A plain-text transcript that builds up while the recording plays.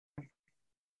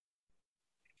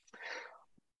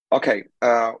Okay,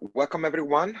 welcome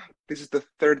everyone. This is the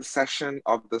third session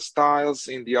of the Styles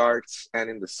in the Arts and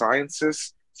in the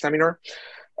Sciences seminar.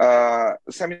 The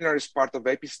seminar is part of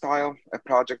Epistyle, a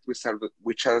project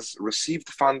which has received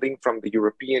funding from the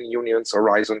European Union's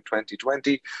Horizon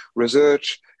 2020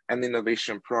 Research and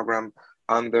Innovation Program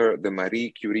under the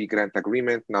Marie Curie Grant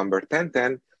Agreement number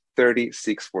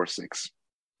 1010-3646.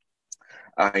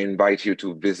 I invite you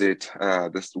to visit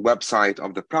this website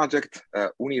of the project,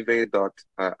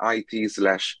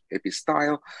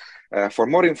 unive.it/epistyle, for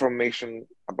more information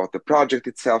about the project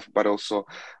itself, but also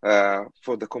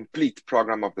for the complete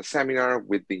program of the seminar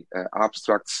with the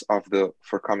abstracts of the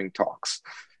forthcoming talks.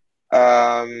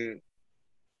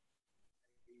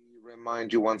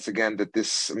 Remind you once again that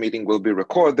this meeting will be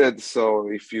recorded, so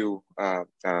if you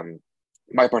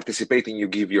by participating, you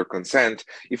give your consent.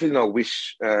 If you don't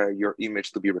wish your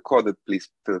image to be recorded, please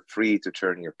feel free to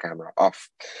turn your camera off.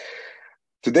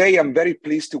 Today, I'm very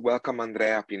pleased to welcome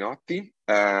Andrea Pinotti.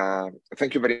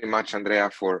 Thank you very much, Andrea,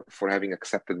 for having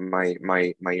accepted my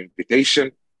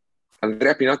invitation.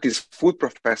 Andrea Pinotti is full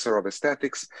professor of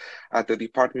aesthetics at the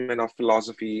Department of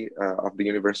Philosophy of the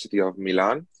University of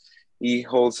Milan. He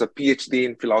holds a PhD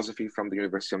in philosophy from the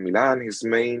University of Milan. His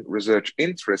main research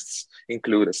interests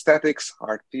include aesthetics,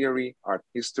 art theory, art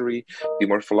history, the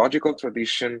morphological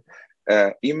tradition,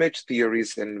 image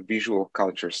theories and visual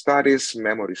culture studies,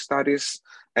 memory studies,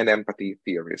 and empathy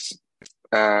theories.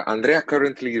 Andrea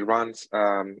currently runs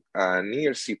a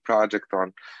near-sea project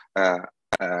on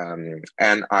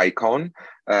an icon,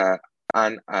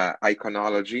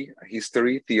 iconology,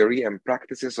 history, theory, and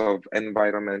practices of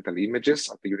environmental images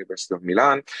at the University of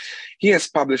Milan. He has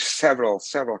published several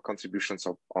contributions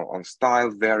on style,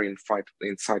 very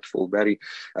insightful, very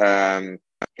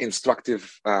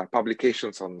instructive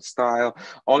publications on style.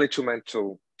 Only to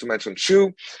mention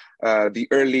two, the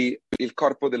early Il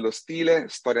corpo dello stile,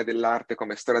 storia dell'arte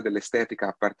come storia dell'estetica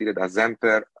a partire da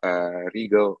Zemper,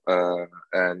 Riegl,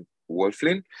 and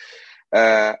Wölfflin.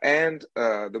 And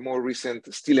the more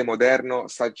recent Stile Moderno,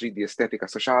 Saggi di Estetica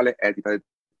Sociale, edited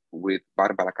with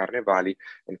Barbara Carnevali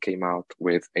and came out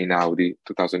with Einaudi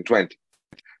 2020.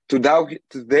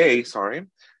 Today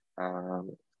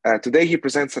he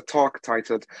presents a talk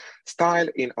titled Style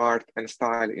in Art and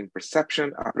Style in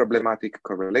Perception, a Problematic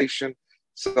Correlation.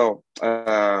 So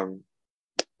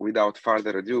without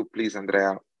further ado, please,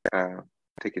 Andrea,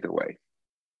 take it away.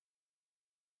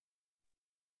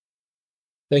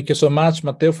 Thank you so much,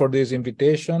 Matteo, for this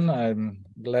invitation. I'm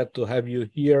glad to have you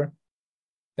here.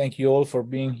 Thank you all for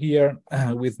being here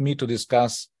with me to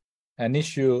discuss an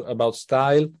issue about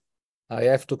style. I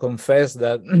have to confess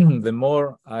that the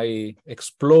more I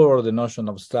explore the notion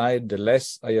of style, the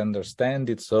less I understand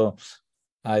it. So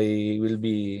I will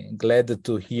be glad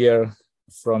to hear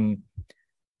from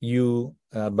you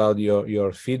about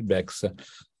your feedbacks.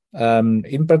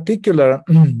 In particular,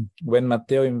 when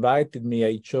Matteo invited me,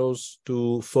 I chose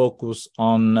to focus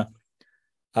on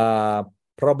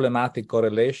problematic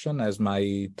correlation, as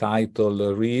my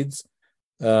title reads,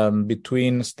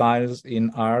 between styles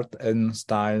in art and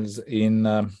styles in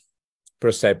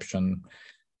perception.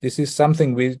 This is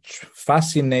something which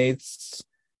fascinates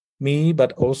me,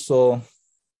 but also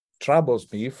troubles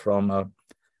me from a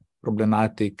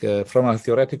problematic, from a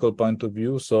theoretical point of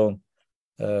view. So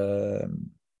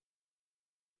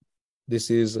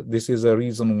this is a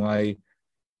reason why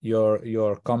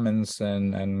your comments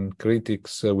and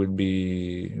critics will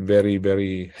be very,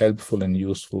 very helpful and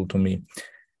useful to me.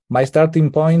 My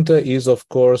starting point is, of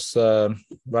course,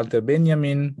 Walter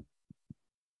Benjamin,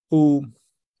 who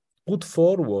put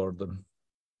forward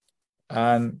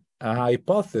a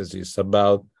hypothesis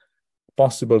about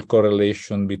possible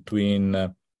correlation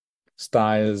between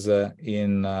styles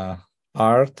in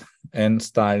art and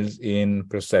styles in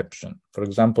perception. For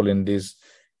example, in this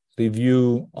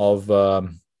review of a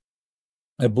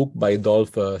book by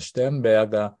Dolph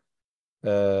Sternberger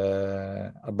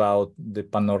about the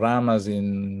panoramas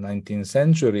in 19th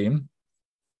century,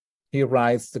 he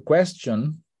writes the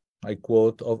question, I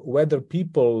quote, of whether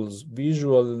people's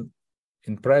visual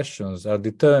impressions are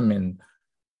determined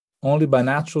only by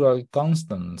natural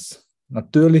constants,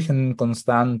 natürlichen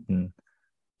Konstanten,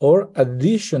 or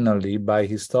additionally by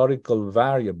historical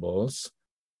variables,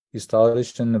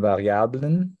 historischen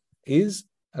Variablen, is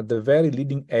at the very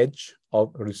leading edge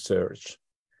of research.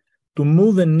 To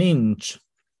move an inch,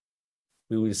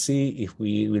 we will see if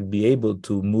we will be able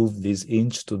to move this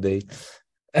inch today,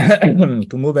 to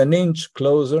move an inch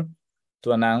closer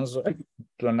to an answer,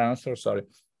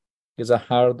 is a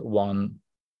hard-won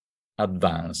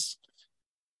advance.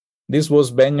 This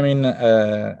was Benjamin.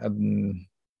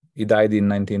 He died in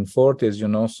 1940, as you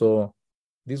know, so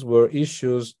these were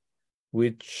issues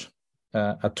which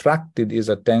attracted his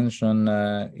attention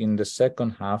in the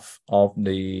second half of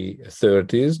the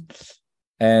 30s,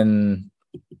 and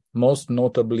most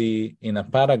notably in a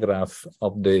paragraph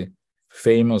of the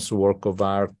famous work of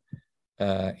art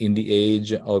in the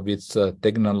age of its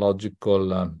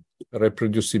technological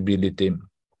reproducibility,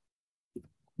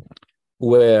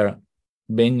 where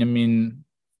Benjamin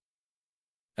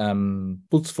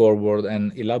puts forward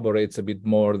and elaborates a bit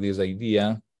more this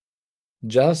idea.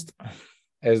 Just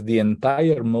as the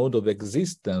entire mode of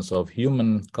existence of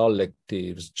human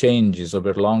collectives changes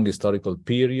over long historical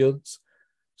periods,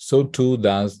 so too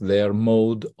does their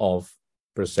mode of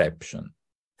perception.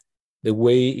 The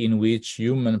way in which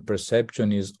human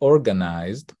perception is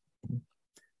organized,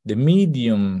 the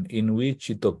medium in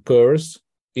which it occurs,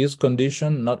 is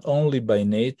conditioned not only by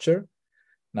nature,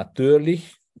 natürlich,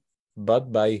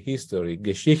 but by history,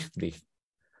 geschichtlich.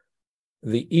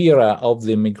 The era of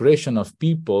the migration of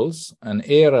peoples, an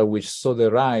era which saw the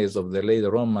rise of the late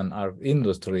Roman art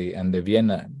industry and the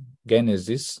Vienna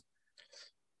Genesis,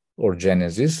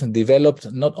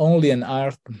 developed not only an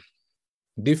art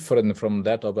different from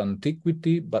that of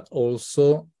antiquity, but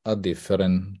also a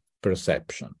different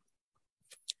perception.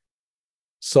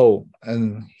 So,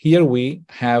 and here we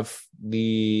have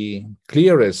the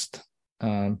clearest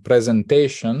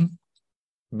presentation.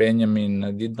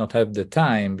 Benjamin did not have the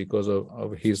time because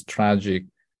of his tragic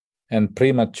and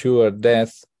premature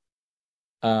death.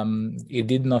 He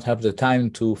did not have the time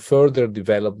to further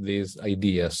develop this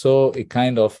idea. So it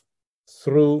kind of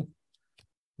threw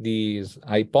these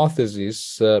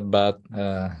hypotheses, but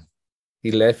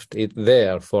he left it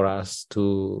there for us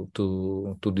to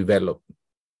develop.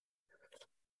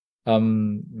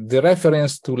 The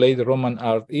reference to late Roman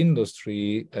art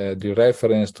industry, the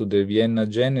reference to the Vienna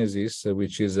Genesis,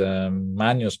 which is a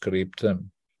manuscript,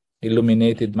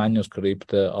 illuminated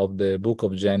manuscript of the book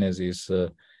of Genesis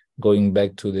going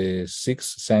back to the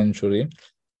 6th century,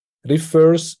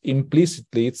 refers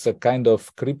implicitly, it's a kind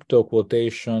of crypto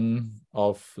quotation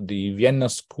of the Vienna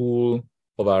School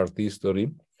of Art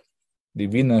History, the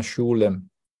Wiener Schule,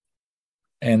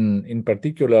 and in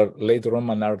particular, late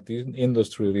Roman art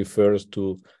industry refers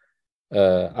to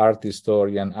art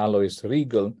historian Alois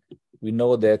Riegl. We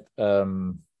know that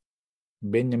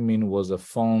Benjamin was a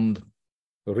fond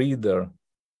reader,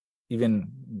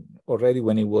 even already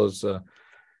when he was a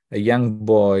young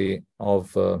boy,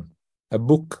 of a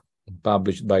book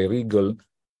published by Riegl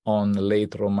on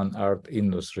late Roman art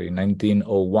industry,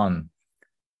 1901.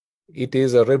 It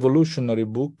is a revolutionary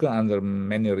book under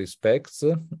many respects.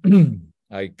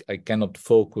 I cannot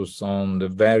focus on the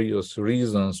various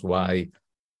reasons why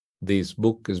this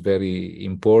book is very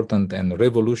important and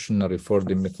revolutionary for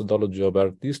the methodology of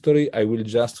art history. I will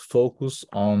just focus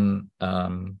on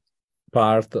on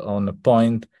a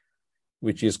point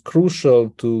which is crucial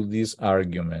to this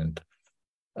argument.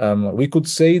 We could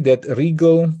say that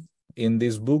Riegl in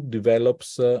this book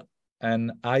develops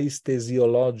an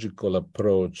aisthesiological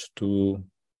approach to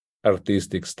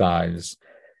artistic styles.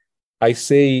 I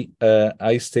say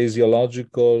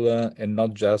aisthesiological and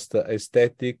not just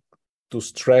aesthetic to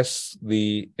stress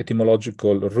the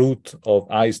etymological root of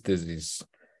aesthesis.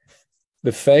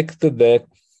 The fact that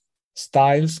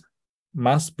styles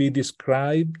must be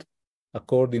described,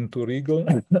 according to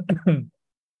Riegl,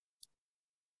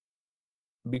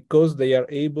 because they are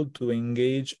able to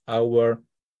engage our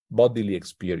bodily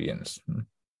experience.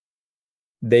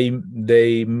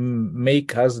 They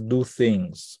make us do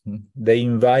things. They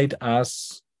invite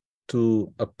us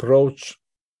to approach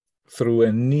through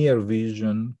a near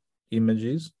vision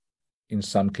images in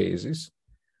some cases,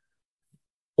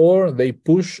 or they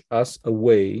push us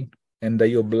away and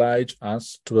they oblige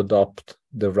us to adopt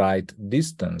the right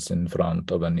distance in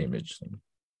front of an image.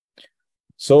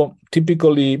 So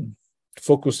typically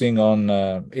focusing on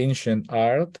ancient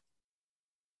art,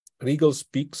 Riegl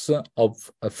speaks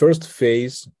of a first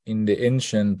phase in the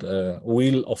ancient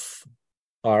wheel of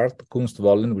art,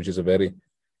 Kunstwollen, which is a very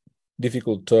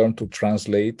difficult term to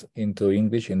translate into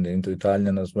English and into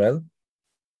Italian as well.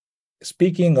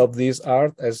 Speaking of this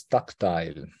art as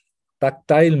tactile.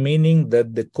 Tactile meaning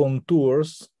that the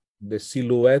contours, the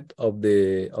silhouette of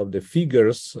the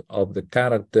figures, of the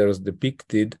characters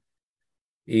depicted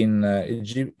in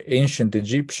ancient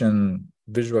Egyptian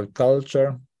visual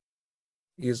culture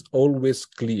is always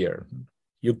clear.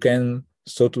 You can,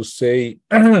 so to say,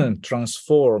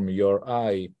 transform your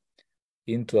eye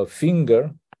into a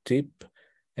finger tip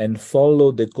and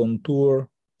follow the contour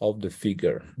of the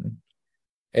figure.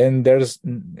 And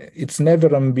it's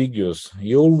never ambiguous.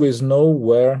 You always know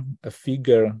where a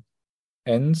figure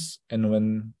ends and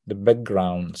when the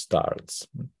background starts.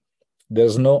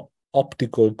 There's no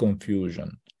optical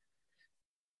confusion.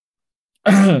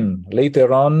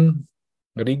 Later on,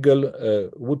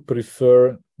 Riegl would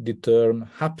prefer the term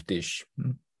haptisch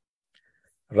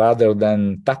rather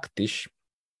than tactisch.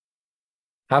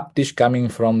 Haptisch coming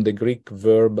from the Greek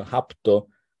verb hapto,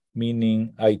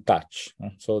 meaning I touch.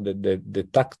 So the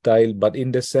tactile, but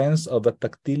in the sense of a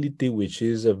tactility which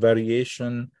is a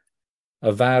variation,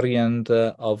 a variant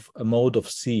of a mode of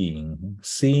seeing.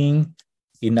 Seeing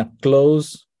in a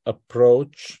close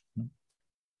approach,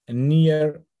 a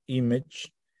near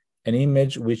image, an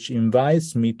image which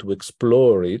invites me to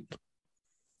explore it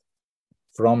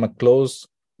from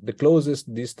the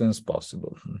closest distance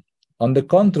possible. On the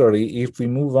contrary, if we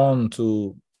move on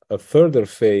to a further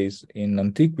phase in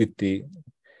antiquity,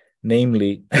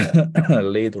 namely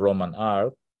late Roman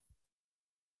art,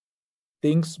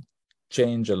 things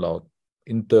change a lot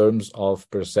in terms of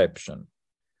perception.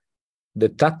 The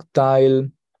tactile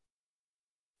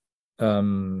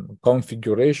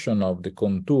configuration of the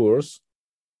contours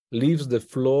leaves the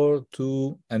floor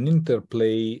to an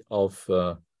interplay of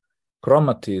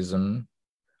chromatism,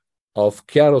 of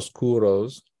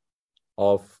chiaroscuros,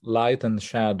 of light and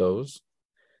shadows,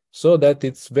 so that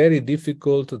it's very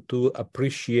difficult to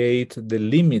appreciate the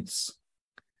limits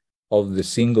of the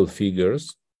single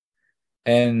figures,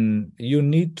 and you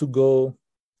need to go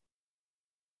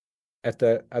at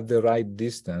the right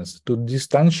distance to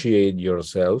distantiate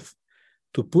yourself,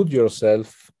 to put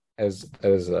yourself as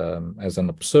an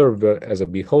observer, as a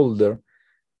beholder,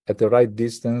 at the right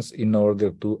distance in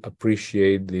order to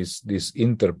appreciate this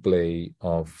interplay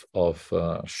of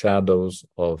shadows,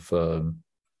 of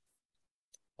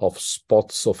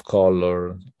spots of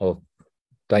color, of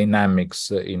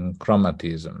dynamics in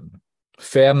chromatism.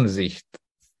 Fernsicht,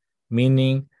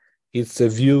 meaning it's a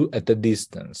view at a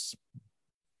distance.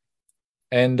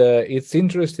 And it's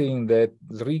interesting that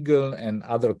Riegl and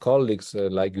other colleagues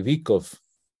like Vikov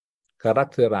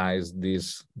characterized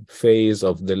this phase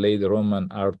of the late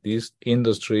Roman artist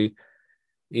industry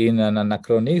in an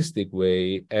anachronistic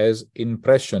way as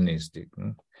impressionistic.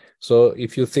 So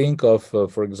if you think of,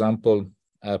 for example,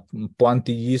 a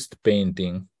pointillist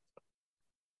painting,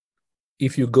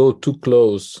 if you go too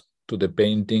close to the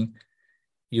painting,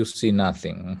 you see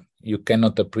nothing. You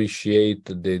cannot appreciate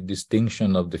the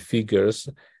distinction of the figures.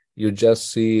 You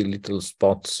just see little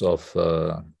spots of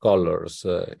colors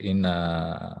in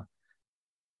a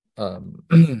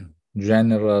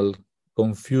general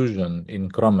confusion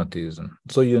in chromatism.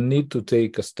 So you need to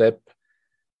take a step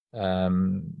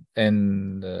and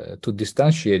to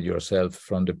distantiate yourself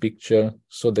from the picture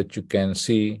so that you can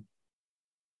see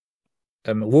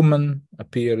a woman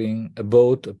appearing, a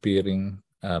boat appearing,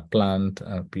 a plant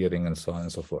appearing, and so on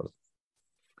and so forth.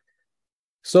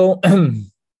 So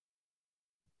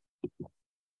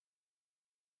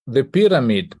the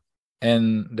pyramid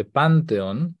and the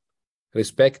pantheon,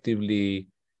 respectively,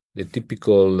 the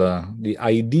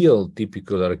ideal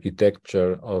typical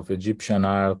architecture of Egyptian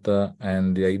art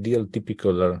and the ideal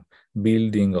typical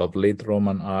building of late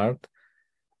Roman art,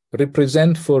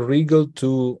 represent for Riegl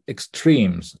two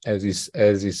extremes, as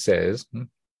he says.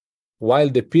 While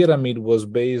the pyramid was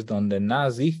based on the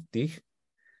Nachsichtig,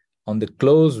 on the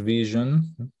close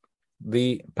vision,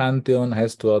 the pantheon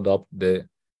has to adopt the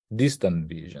distant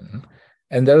vision.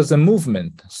 And there's a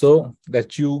movement so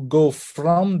that you go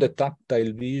from the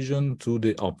tactile vision to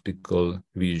the optical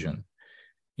vision.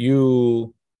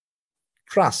 You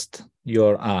trust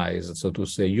your eyes, so to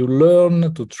say. You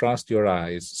learn to trust your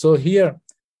eyes. So here,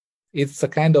 it's a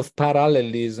kind of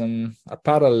parallelism, a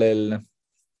parallel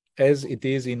as it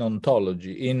is in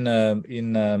ontology, in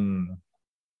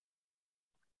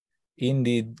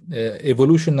the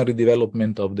evolutionary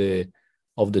development of the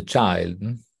child.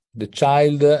 The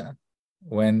child,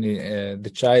 when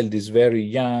the child is very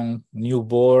young,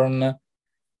 newborn,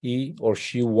 he or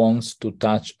she wants to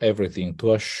touch everything,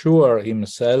 to assure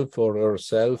himself or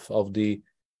herself of the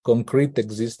concrete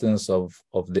existence of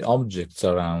the objects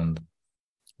around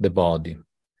the body.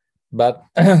 But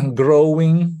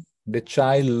growing, the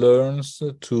child learns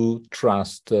to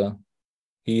trust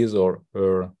his or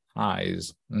her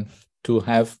eyes, to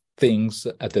have things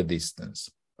at a distance.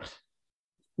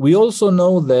 We also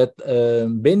know that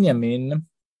Benjamin,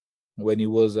 when he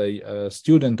was a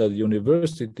student at the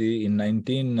university in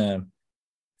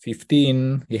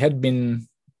 1915, he had been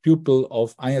pupil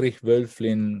of Heinrich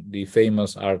Wölfflin, the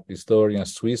famous art historian,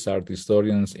 Swiss art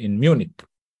historians in Munich.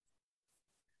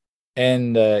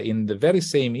 And in the very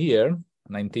same year,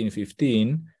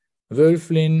 1915,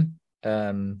 Wölfflin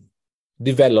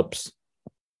develops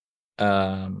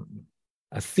a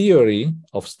theory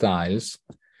of styles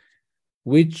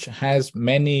which has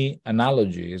many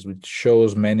analogies, which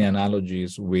shows many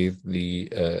analogies with the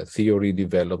theory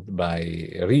developed by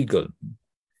Riegl,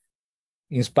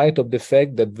 in spite of the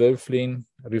fact that Wölfflin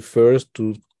refers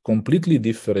to completely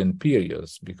different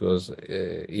periods, because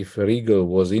if Riegl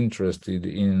was interested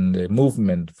in the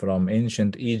movement from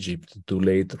ancient Egypt to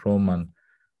late Roman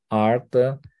art,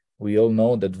 we all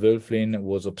know that Wölfflin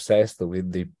was obsessed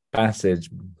with the passage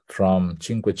from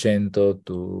Cinquecento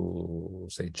to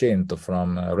Seicento,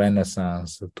 from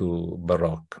Renaissance to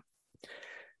Baroque.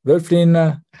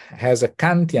 Wölfflin has a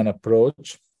Kantian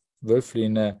approach.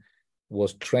 Wölfflin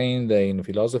was trained in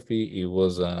philosophy. He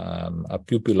was a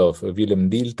pupil of Willem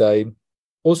Dilthey.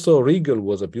 Also, Riegl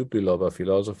was a pupil of a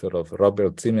philosopher of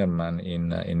Robert Zimmermann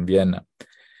in Vienna.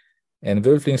 And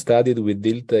Wölfflin studied with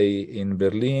Dilthey in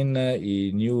Berlin.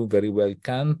 He knew very well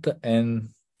Kant, and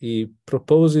he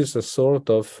proposes a sort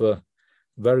of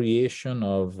variation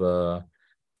of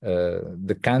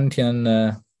the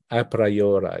Kantian a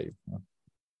priori.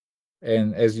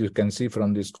 And as you can see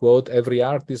from this quote, every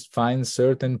artist finds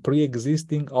certain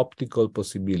pre-existing optical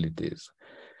possibilities,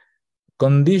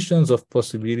 conditions of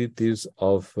possibilities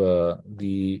of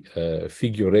the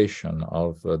figuration,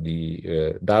 of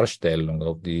the Darstellung,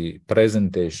 of the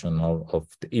presentation of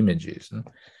the images.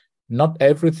 Not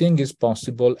everything is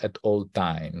possible at all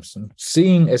times.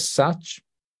 Seeing as such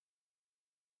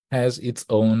has its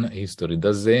own history.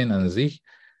 Das Sehen an sich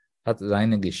hat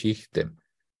seine Geschichte.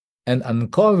 And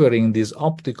uncovering these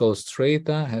optical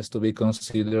strata has to be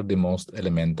considered the most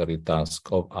elementary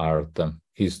task of art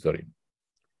history.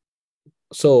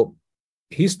 So,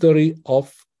 history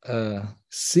of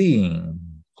seeing,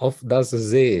 of das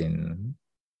Sehen,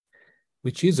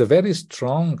 which is a very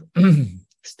strong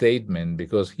statement,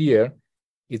 because here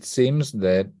it seems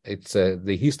that it's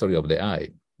the history of the eye.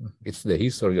 It's the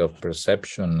history of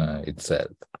perception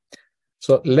itself.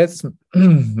 So let's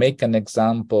make an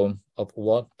example of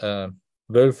what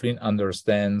Wölfflin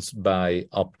understands by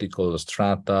optical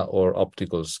strata or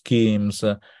optical schemes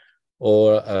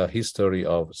or a history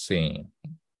of seeing.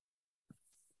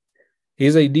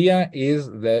 His idea is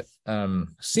that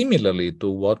similarly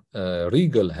to what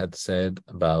Riegl had said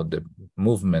about the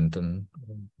movement and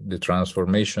the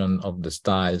transformation of the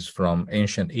styles from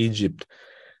ancient Egypt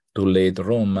to late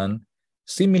Roman,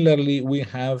 similarly, we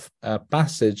have a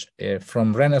passage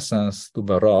from Renaissance to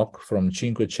Baroque, from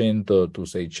Cinquecento to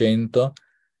Seicento,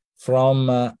 from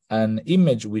an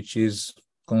image which is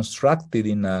constructed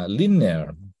in a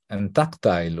linear and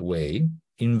tactile way,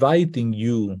 inviting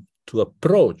you to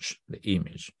approach the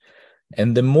image.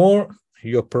 And the more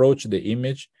you approach the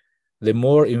image, the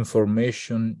more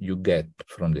information you get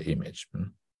from the image.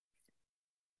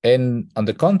 And on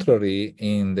the contrary,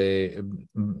 in the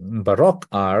Baroque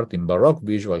art, in Baroque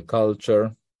visual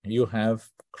culture, you have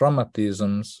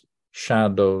chromatisms,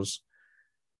 shadows,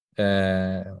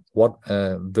 what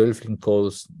Wölfflin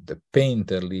calls the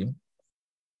painterly,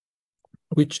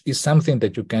 which is something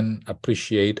that you can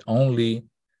appreciate only,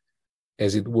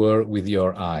 as it were, with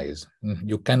your eyes.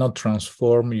 You cannot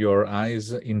transform your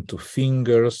eyes into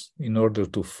fingers in order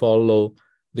to follow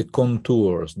the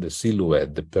contours, the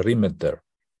silhouette, the perimeter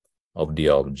of the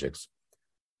objects.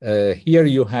 Here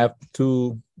you have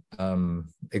two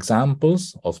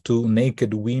examples of two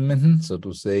naked women, so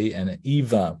to say, an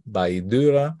Eva by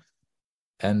Dürer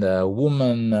and a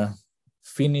woman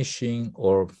finishing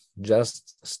or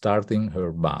just starting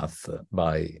her bath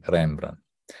by Rembrandt.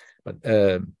 But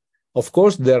of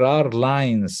course, there are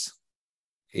lines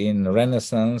in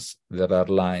Renaissance, there are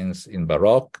lines in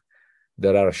Baroque,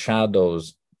 there are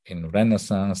shadows in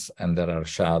Renaissance, and there are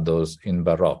shadows in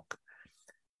Baroque.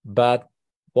 But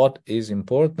what is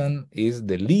important is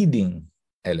the leading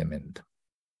element.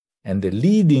 And the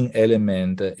leading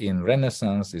element in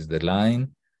Renaissance is the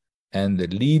line, and the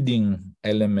leading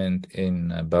element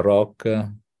in Baroque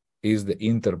is the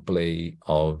interplay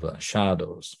of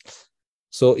shadows.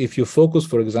 So if you focus,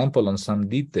 for example, on some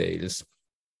details,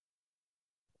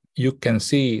 you can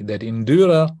see that in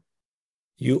Dürer,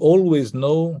 you always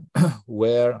know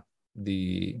where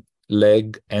the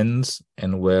leg ends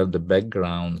and where the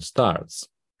background starts,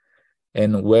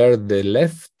 and where the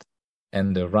left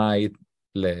and the right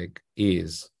leg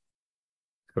is,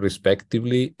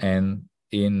 respectively, and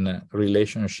in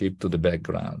relationship to the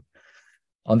background.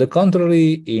 On the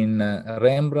contrary, in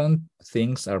Rembrandt,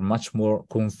 things are much more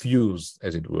confused,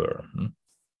 as it were.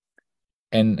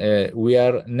 And we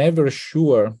are never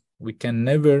sure, we can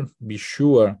never be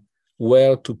sure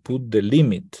where to put the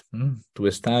limit to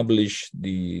establish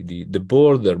the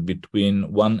border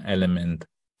between one element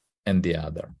and the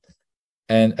other.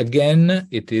 And again,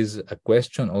 it is a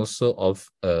question also of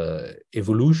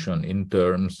evolution in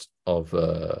terms of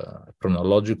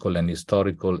chronological and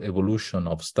historical evolution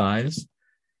of styles,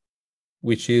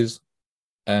 which is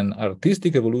an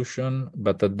artistic evolution,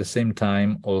 but at the same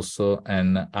time also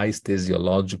an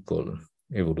aisthesiological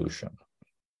evolution.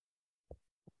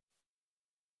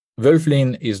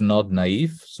 Wölfflin is not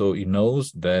naive, so he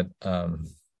knows that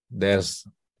there's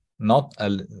not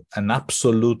an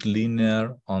absolute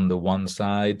linear on the one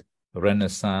side,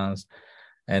 Renaissance,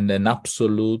 and an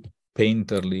absolute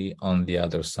painterly on the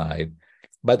other side.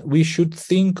 But we should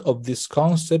think of these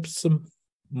concepts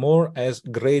more as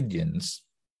gradients,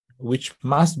 which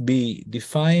must be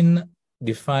defined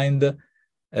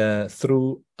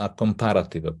through a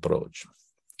comparative approach.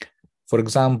 For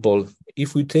example,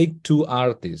 if we take two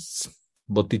artists,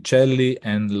 Botticelli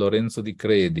and Lorenzo di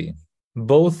Credi,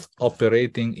 both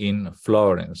operating in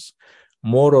Florence,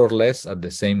 more or less at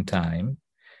the same time,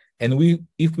 and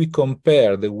if we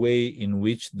compare the way in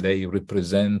which they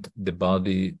represent the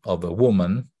body of a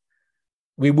woman,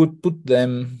 we would put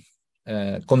them,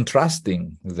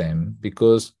 contrasting them,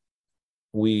 because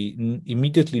we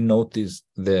immediately notice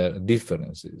their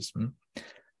differences.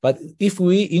 But if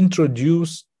we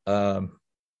introduce a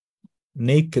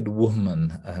naked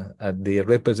woman at the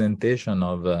representation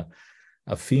of a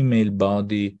female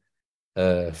body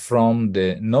from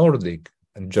the Nordic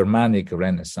and Germanic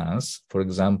Renaissance, for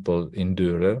example, in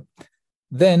Dürer,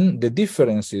 then the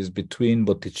differences between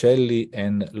Botticelli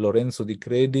and Lorenzo di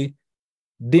Credi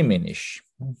diminish.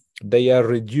 They are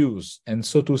reduced. And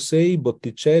so to say,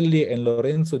 Botticelli and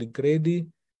Lorenzo di Credi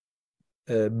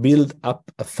build up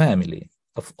a family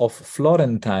of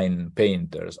Florentine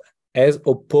painters, as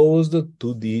opposed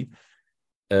to the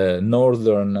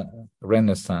Northern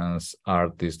Renaissance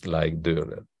artists like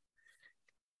Dürer.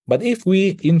 But if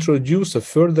we introduce a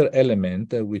further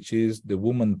element, which is the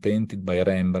woman painted by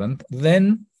Rembrandt,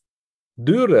 then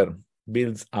Dürer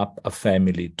builds up a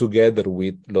family together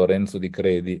with Lorenzo di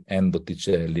Credi and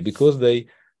Botticelli, because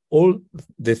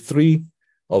the three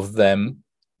of them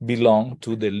belong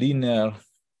to the linear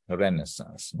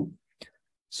Renaissance.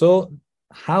 So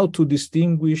how to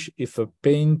distinguish if a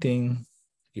painting,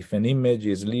 if an image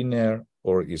is linear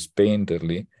or is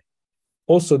painterly,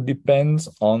 also depends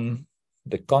on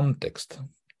the context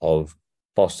of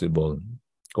possible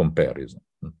comparison.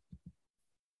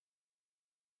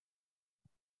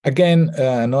 Again,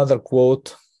 another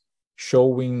quote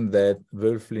showing that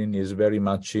Wölfflin is very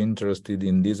much interested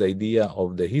in this idea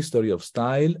of the history of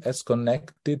style as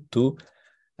connected to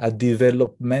a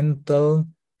developmental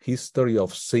history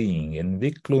of seeing,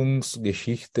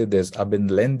 Entwicklungsgeschichte des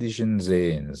abendländischen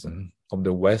Sehens, of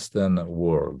the Western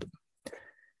world.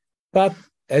 But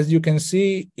as you can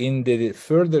see in the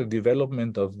further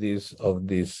development of this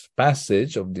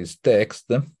passage, of this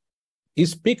text, it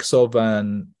speaks of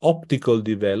an optical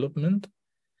development,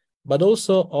 but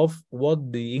also of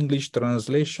what the English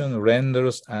translation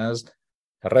renders as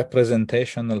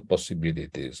representational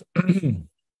possibilities.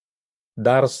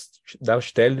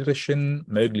 Darstellerischen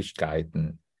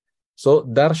Möglichkeiten. So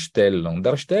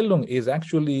Darstellung is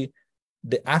actually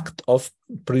the act of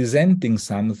presenting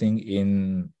something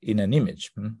in an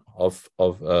image, of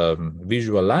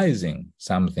visualizing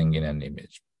something in an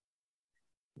image,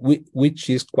 which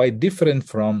is quite different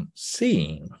from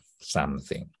seeing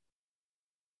something.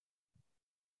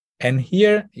 And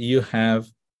here you have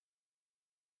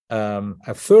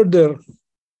a further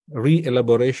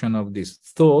re-elaboration of this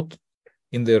thought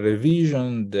in the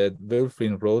revision that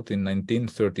Wölfflin wrote in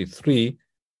 1933,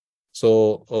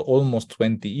 so almost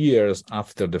 20 years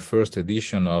after the first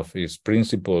edition of his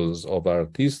Principles of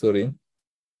Art History,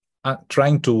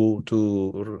 trying to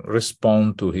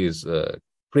respond to his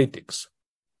critics.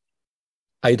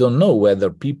 I don't know whether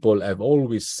people have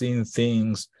always seen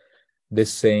things the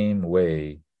same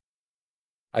way.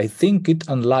 I think it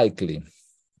unlikely,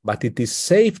 but it is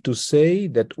safe to say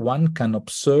that one can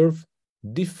observe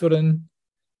different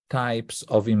types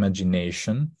of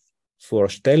imagination,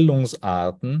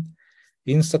 Vorstellungsarten,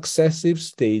 in successive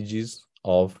stages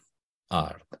of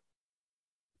art.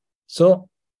 So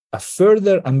a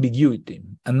further ambiguity,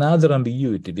 another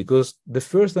ambiguity, because the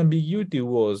first ambiguity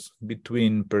was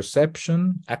between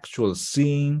perception, actual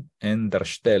seeing, and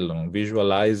Darstellung,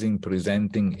 visualizing,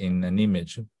 presenting in an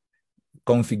image,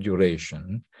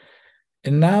 configuration.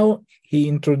 And now he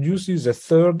introduces a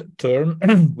third term,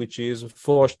 which is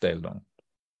Vorstellung,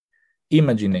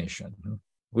 imagination,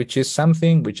 which is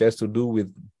something which has to do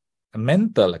with a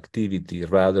mental activity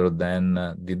rather than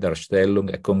the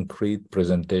Darstellung, a concrete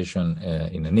presentation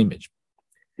in an image.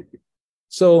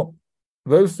 So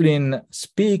Wölfflin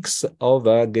speaks of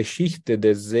a Geschichte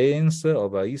des Sehens,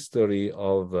 of a history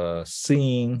of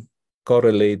seeing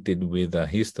correlated with a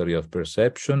history of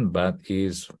perception, but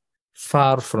is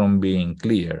far from being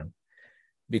clear,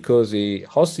 because it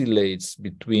oscillates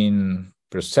between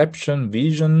perception,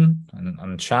 vision, and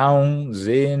Anschauung,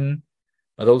 Sehen,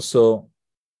 but also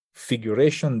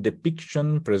figuration,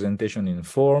 depiction, presentation in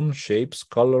form, shapes,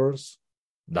 colors,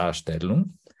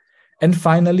 Darstellung. And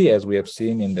finally, as we have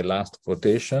seen in the last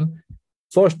quotation,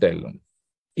 Vorstellung,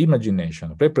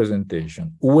 imagination,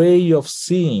 representation, way of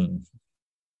seeing.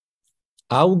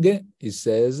 Auge, it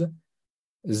says,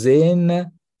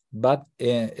 Sehen, but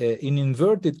in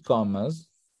inverted commas,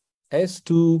 as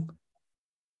to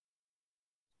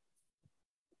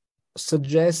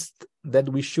suggest that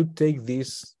we should take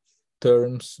these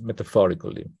terms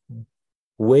metaphorically.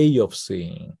 Way of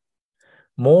seeing,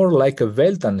 more like a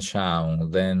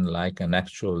Weltanschauung than like an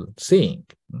actual seeing.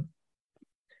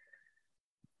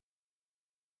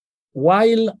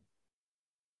 While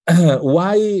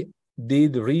why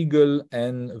did Riegl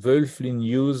and Wölfflin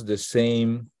use the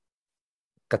same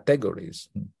categories,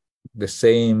 the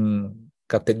same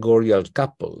categorical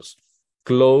couples,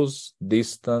 close,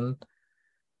 distant,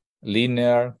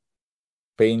 linear,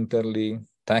 painterly,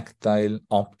 tactile,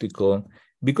 optical?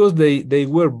 Because they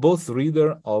were both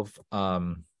reader of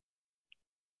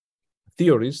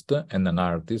theorist and an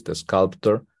artist, a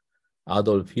sculptor,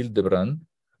 Adolf Hildebrand,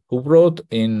 who wrote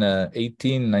in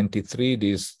 1893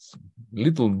 this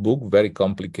little book, very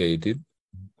complicated,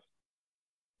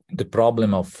 The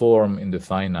Problem of Form in the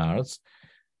Fine Arts.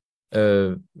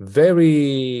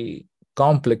 Very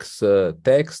complex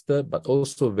text, but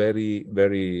also very,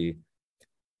 very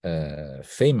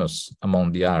famous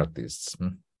among the artists,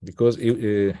 because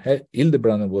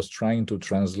Hildebrand was trying to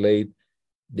translate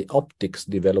the optics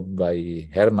developed by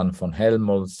Hermann von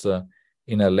Helmholtz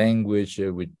in a language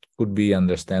which could be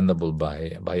understandable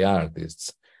by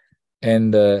artists.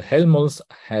 And Helmholtz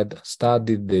had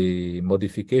studied the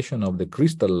modification of the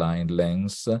crystalline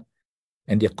lens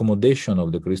and the accommodation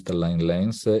of the crystalline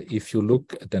lens if you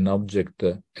look at an object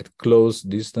at close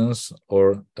distance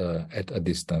or at a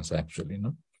distance, actually,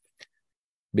 no?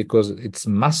 Because it's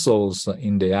muscles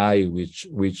in the eye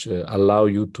which allow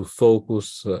you to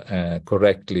focus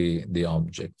correctly the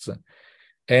objects.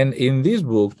 And in this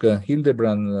book,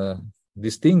 Hildebrand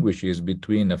distinguishes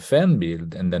between a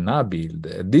Fernbild and a Nahbild,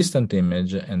 a distant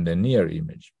image and a near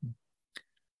image,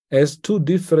 as two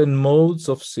different modes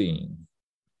of seeing.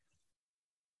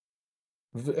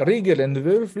 Riegl and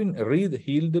Wölfflin read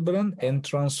Hildebrand and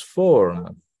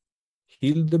transform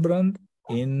Hildebrand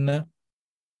in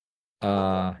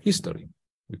history,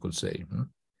 we could say.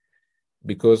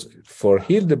 Because for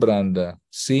Hildebrand,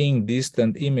 seeing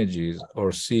distant images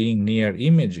or seeing near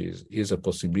images is a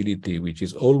possibility which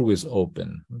is always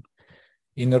open.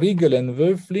 In Riegl and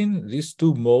Wölfflin, these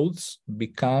two modes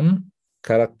become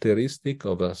characteristic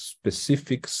of a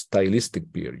specific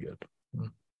stylistic period.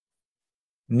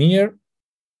 Near,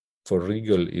 for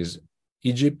Riegl, is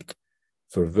Egypt,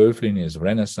 for Wölfflin is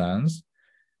Renaissance.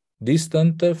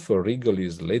 Distant, for Riegl,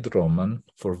 is late Roman,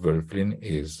 for Wölfflin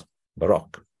is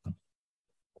Baroque.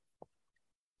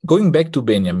 Going back to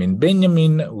Benjamin,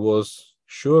 Benjamin was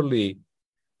surely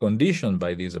conditioned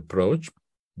by this approach.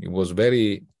 He was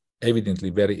evidently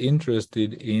very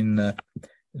interested in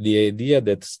the idea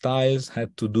that styles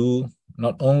had to do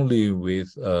not only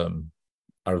with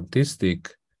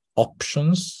artistic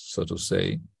options, so to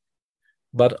say,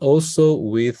 but also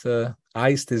with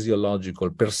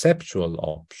aisthesiological, perceptual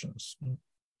options.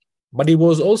 But he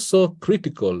was also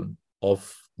critical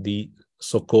of the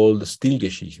so-called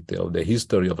Stilgeschichte, of the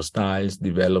history of styles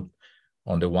developed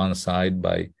on the one side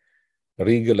by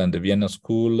Riegl and the Vienna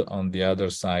School, on the other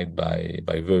side by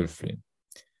Wölfflin.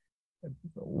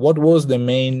 What was the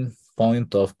main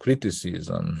point of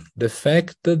criticism? The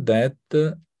fact that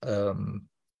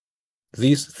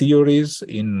these theories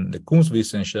in the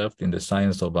Kunstwissenschaft, in the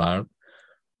science of art,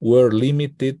 were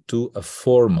limited to a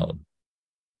formal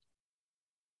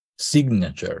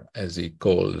signature, as he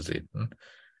calls it.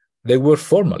 They were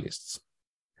formalists.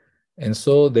 And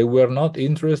so they were not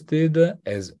interested,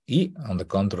 as he, on the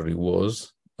contrary,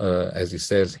 was, as he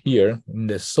says here, in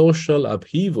the social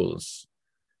upheavals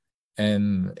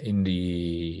and in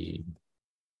the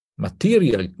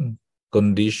material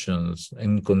conditions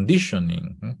and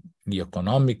conditioning, the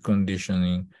economic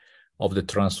conditioning of the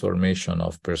transformation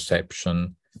of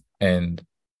perception and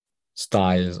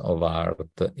styles of art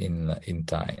in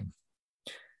time.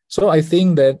 So I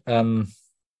think that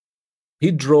he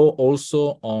drew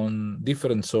also on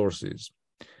different sources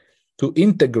to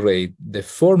integrate the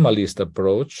formalist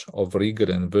approach of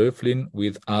Riegl and Wölfflin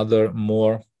with other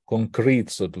more concrete,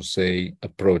 so to say,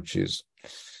 approaches.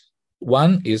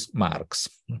 One is Marx.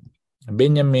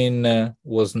 Benjamin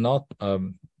was not a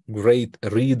great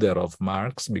reader of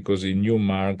Marx because he knew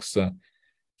Marx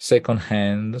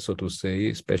secondhand, so to say,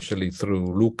 especially through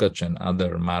Lukács and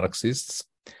other Marxists.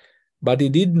 But he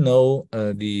did know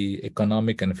the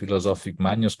economic and philosophic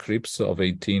manuscripts of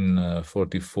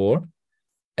 1844.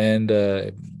 And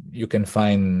you can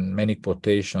find many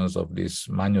quotations of these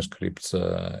manuscripts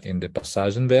in the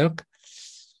Passagenwerk.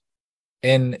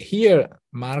 And here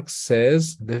Marx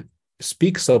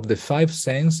speaks of the five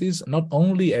senses not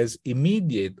only as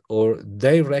immediate or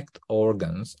direct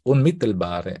organs,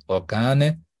 unmittelbare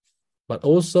Organe, but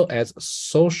also as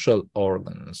social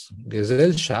organs,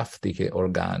 gesellschaftliche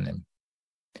Organe.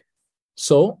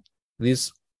 So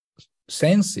these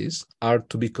senses are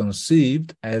to be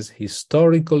conceived as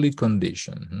historically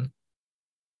conditioned.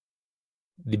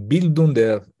 Die Bildung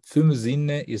der fünf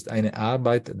Sinne ist eine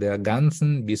Arbeit der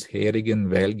ganzen bisherigen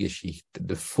Weltgeschichte.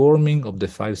 The forming of the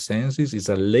five senses is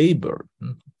a labor,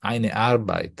 eine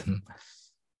Arbeit,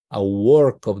 a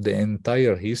work of the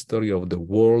entire history of the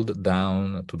world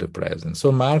down to the present.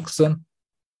 So Marx,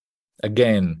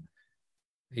 again,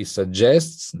 he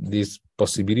suggests this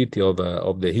possibility of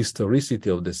the historicity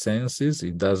of the senses.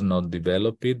 It does not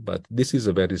develop it, but this is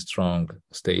a very strong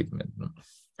statement.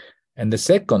 And the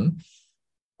second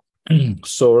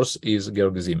source is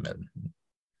Georg Simmel.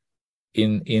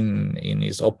 In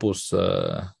his opus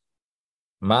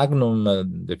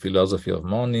magnum, The Philosophy of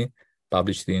Money,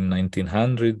 published in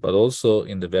 1900, but also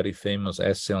in the very famous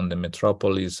essay on the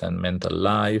metropolis and mental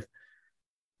life,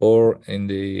 or in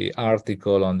the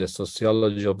article on the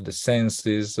sociology of the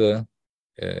senses,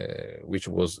 which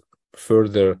was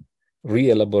further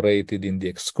re-elaborated in the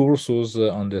excursus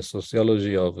on the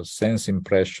sociology of sense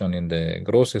impression in the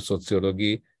Grosse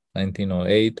Soziologie,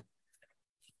 1908.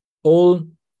 All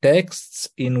texts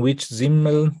in which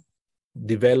Simmel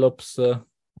develops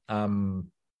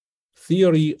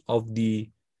theory of the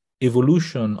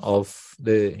evolution of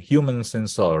the human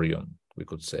sensorium, we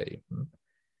could say.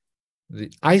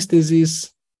 The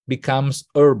aesthesis becomes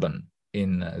urban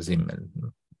in Simmel,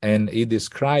 and it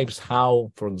describes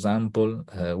how, for example,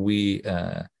 we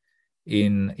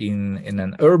in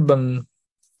an urban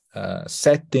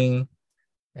setting,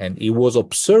 and he was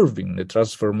observing the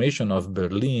transformation of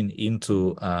Berlin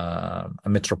into a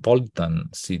metropolitan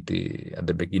city at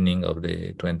the beginning of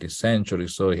the 20th century.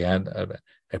 So he had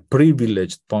a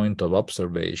privileged point of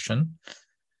observation.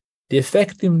 The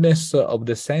effectiveness of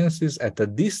the senses at a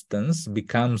distance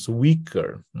becomes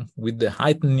weaker with the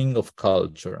heightening of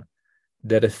culture,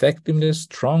 their effectiveness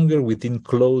stronger within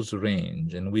close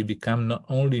range, and we become not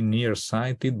only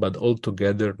nearsighted, but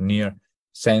altogether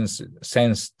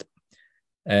sensed.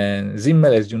 And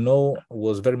Simmel, as you know,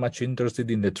 was very much interested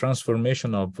in the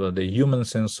transformation of the human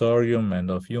sensorium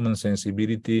and of human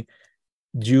sensibility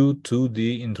due to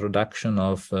the introduction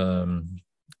of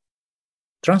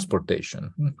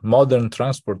transportation, modern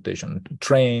transportation,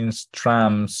 trains,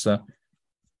 trams.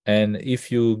 And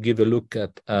if you give a look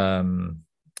at Walter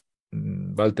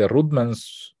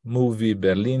Ruttmann's movie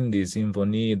Berlin, die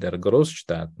Symphonie der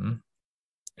Großstadt,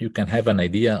 you can have an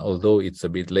idea, although it's a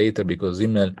bit later because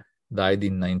Simmel died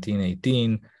in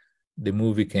 1918. The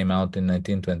movie came out in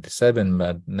 1927,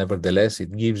 but nevertheless,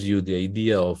 it gives you the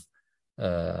idea of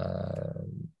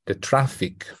the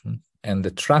traffic and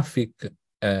the traffic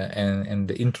and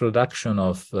the introduction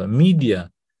of media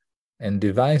and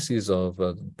devices of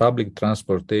public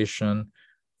transportation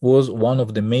was one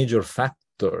of the major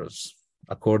factors,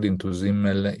 according to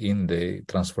Simmel, in the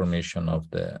transformation of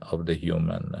the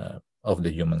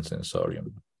human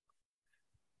sensorium.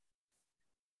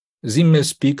 Simmel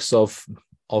speaks of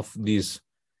this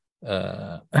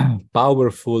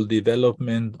powerful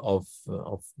development of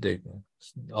the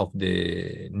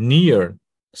near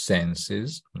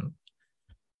senses,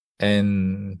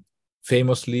 and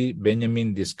famously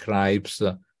Benjamin describes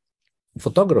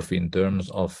photography in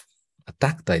terms of a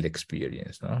tactile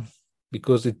experience,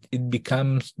 because the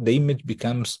image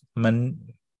becomes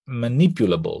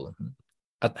manipulable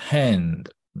at hand.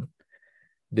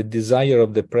 The desire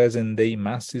of the present day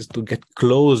masses to get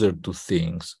closer to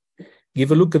things.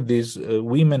 Give a look at these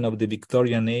women of the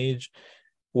Victorian age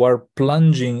who are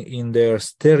plunging in their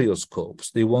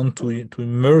stereoscopes. They want to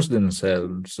immerse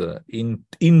themselves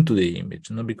into the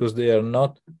image, because they are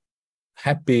not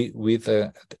happy with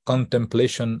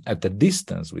contemplation at a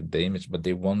distance with the image, but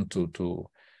they want to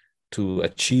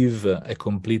achieve a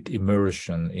complete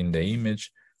immersion in the image,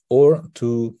 or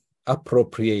to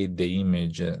appropriate the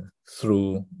image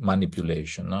through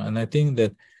manipulation. And I think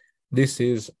that this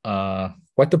is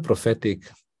quite a prophetic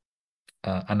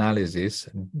diagnosis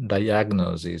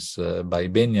by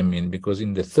Benjamin, because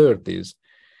in the 30s,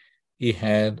 he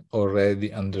had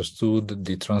already understood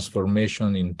the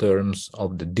transformation in terms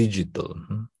of the digital.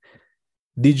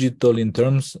 Digital in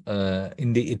terms,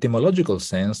 in the etymological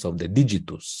sense of the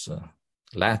digitus,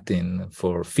 Latin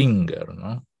for finger.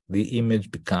 No? The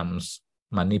image becomes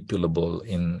manipulable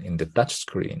in the touch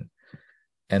screen.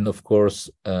 And of course,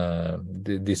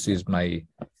 this is my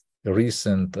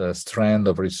recent strand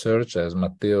of research, as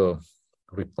Matteo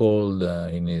recalled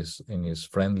in his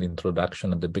friendly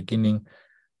introduction at the beginning,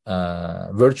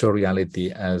 virtual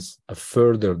reality as a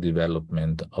further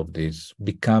development of this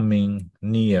becoming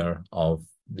near of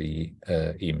the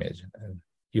image.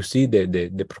 You see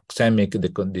the proxemic,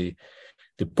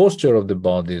 the posture of the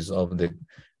bodies of the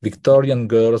Victorian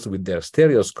girls with their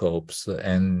stereoscopes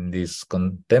and these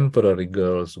contemporary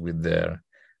girls with their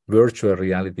virtual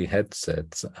reality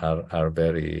headsets are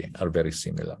very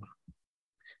similar.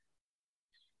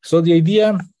 So the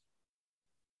idea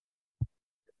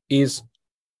is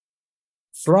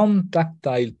from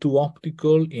tactile to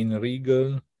optical in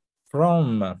Riegl,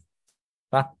 from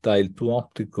tactile to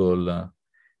optical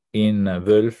in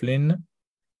Wölfflin,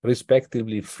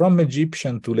 respectively from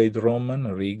Egyptian to late Roman,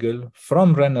 Riegl,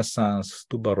 from Renaissance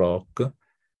to Baroque,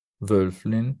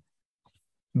 Wölfflin.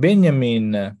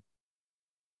 Benjamin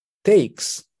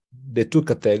takes the two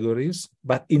categories,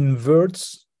 but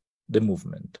inverts the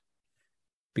movement,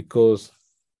 because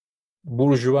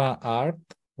bourgeois art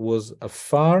was a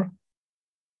far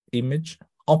image,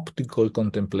 optical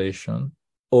contemplation,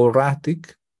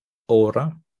 auratic,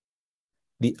 aura.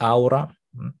 The aura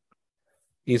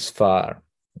is far,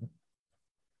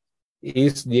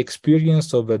 is the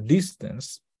experience of a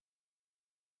distance,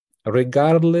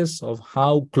 regardless of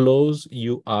how close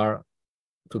you are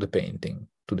to the painting,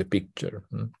 to the picture.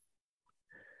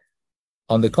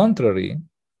 On the contrary,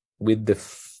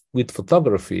 with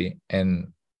photography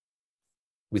and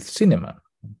with cinema,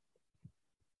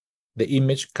 the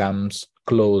image comes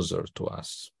closer to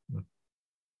us.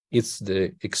 It's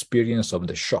the experience of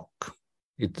the shock.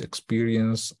 It's the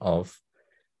experience of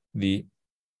the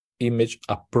image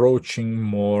approaching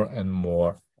more and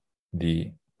more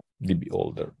the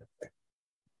beholder.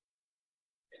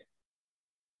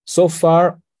 So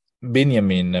far,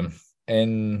 Benjamin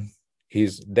and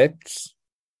his depths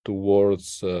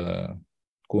towards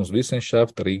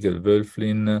Kunstwissenschaft, Riegl,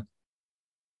 Wölfflin,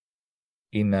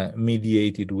 in a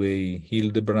mediated way,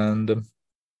 Hildebrand,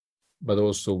 but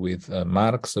also with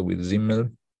Marx, with Simmel.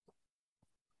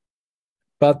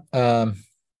 But a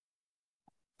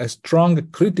strong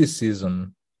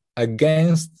criticism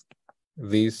against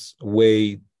this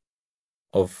way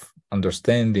of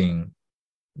understanding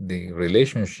the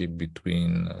relationship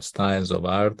between styles of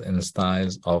art and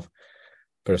styles of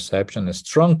perception, a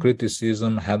strong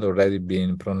criticism had already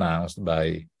been pronounced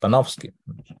by Panofsky.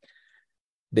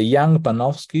 The young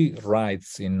Panofsky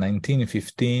writes in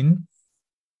 1915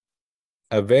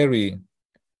 a very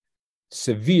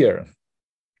severe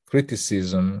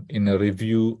criticism in a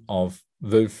review of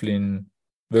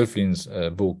Wölfflin's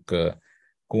book,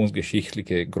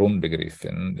 Kunstgeschichtliche Grundbegriffe,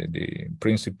 the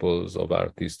principles of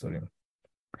art history.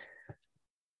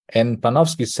 And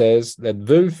Panofsky says that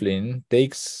Wölfflin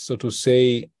takes, so to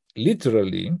say,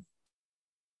 literally,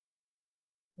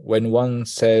 when one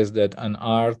says that an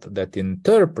art that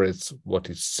interprets what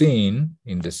is seen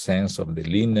in the sense of the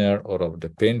linear or of the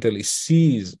painterly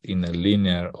sees in a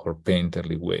linear or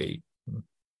painterly way.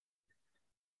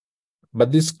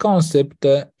 But this concept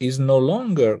is no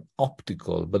longer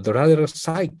optical, but rather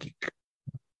psychic.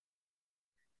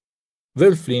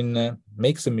 Wölfflin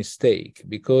makes a mistake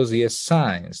because he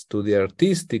assigns to the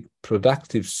artistic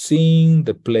productive seeing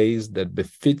the place that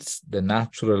befits the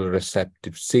natural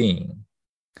receptive seeing,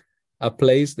 a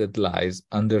place that lies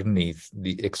underneath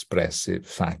the expressive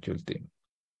faculty.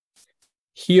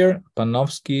 Here,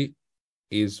 Panofsky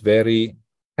is very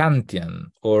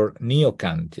Kantian or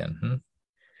neo-Kantian.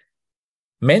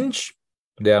 Mensch,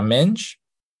 der Mensch,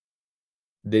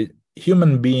 the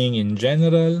human being in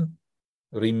general,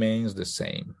 remains the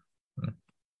same,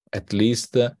 at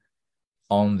least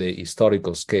on the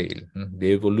historical scale.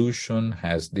 The evolution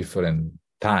has different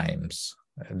times,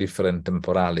 different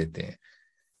temporality.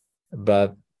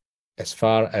 But as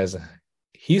far as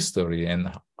history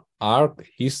and art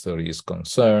history is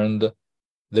concerned,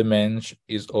 the Mensch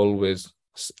is always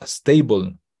a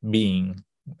stable being,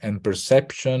 and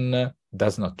perception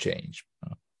does not change.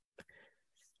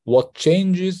 What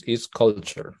changes is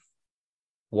culture.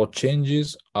 What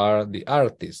changes are the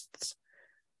artists.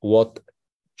 What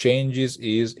changes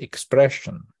is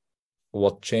expression.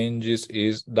 What changes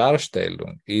is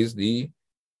Darstellung, is the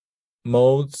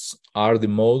modes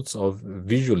of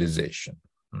visualization.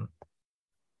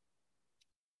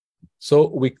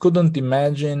 So we couldn't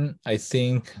imagine, I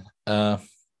think, a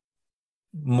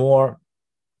more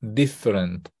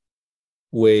different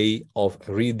way of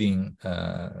reading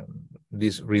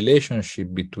this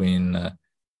relationship between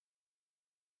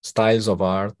styles of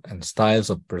art and styles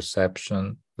of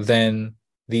perception than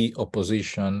the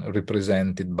opposition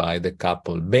represented by the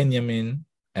couple Benjamin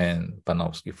and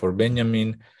Panofsky. For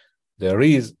Benjamin, there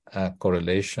is a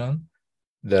correlation,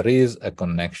 there is a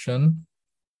connection,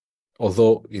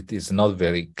 although it is not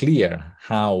very clear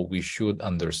how we should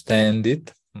understand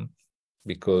it,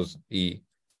 because he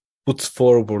puts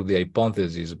forward the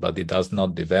hypothesis, but he does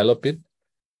not develop it.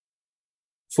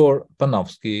 For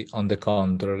Panofsky, on the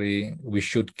contrary, we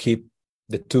should keep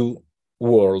the two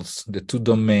worlds, the two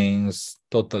domains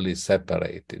totally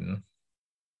separated.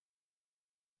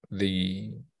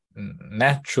 The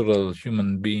natural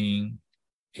human being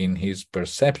in his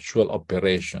perceptual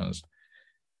operations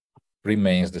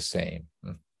remains the same.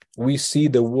 We see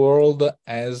the world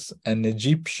as an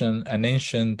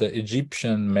ancient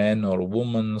Egyptian man or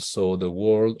woman saw the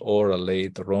world, or a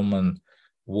late Roman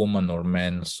woman or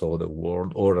man saw the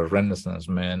world, or a Renaissance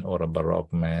man or a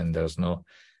Baroque man. There's no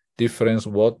difference.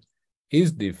 What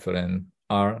is different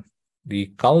are the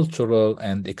cultural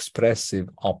and expressive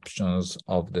options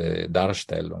of the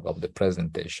Darstellung, of the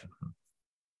presentation.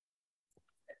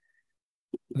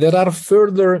 There are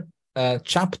further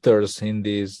chapters in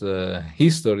this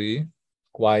history,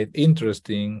 quite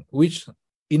interesting, which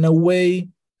in a way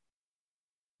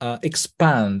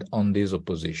expand on this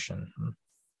opposition.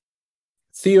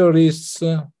 Theorists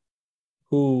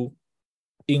who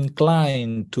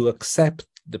incline to accept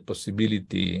the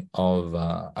possibility of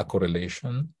a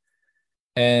correlation,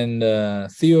 and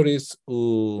theorists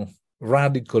who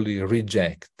radically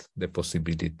reject the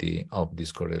possibility of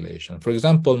this correlation. For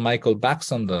example, Michael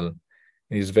Baxandall,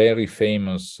 in his very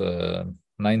famous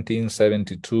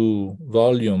 1972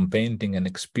 volume, Painting and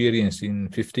Experience in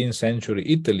 15th Century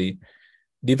Italy,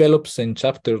 develops in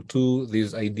chapter 2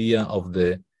 this idea of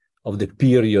the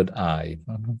period eye.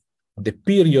 The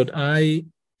period eye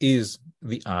is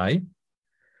the eye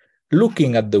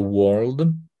looking at the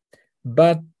world,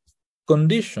 but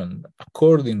conditioned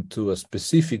according to a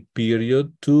specific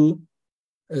period, to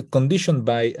conditioned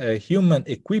by a human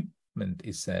equipment,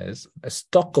 it says, a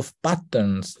stock of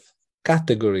patterns,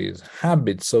 categories,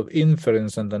 habits of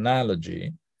inference and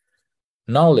analogy,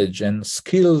 knowledge and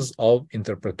skills of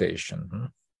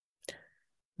interpretation.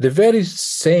 The very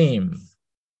same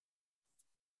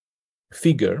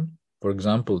figure, for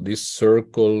example, this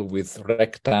circle with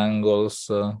rectangles,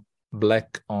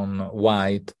 black on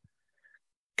white,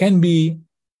 can be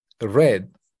read,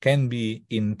 can be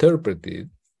interpreted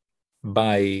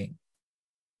by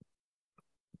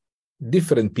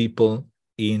different people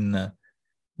in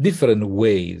different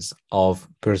ways of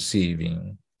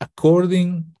perceiving,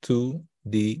 according to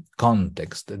the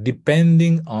context,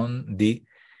 depending on the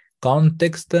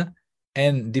context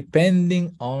and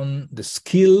depending on the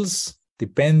skills,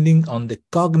 depending on the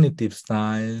cognitive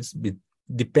styles,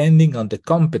 depending on the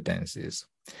competencies.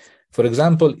 For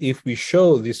example, if we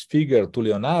show this figure to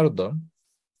Leonardo,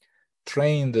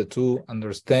 trained to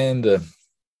understand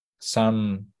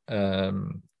some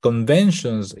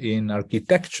conventions in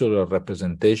architectural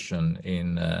representation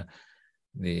in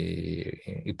the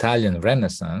Italian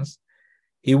Renaissance,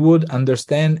 he would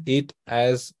understand it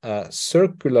as a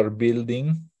circular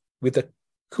building with a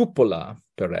cupola,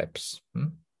 perhaps.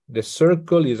 The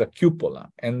circle is a cupola,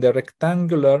 and the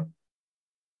rectangular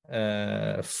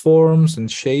forms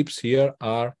and shapes here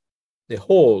are the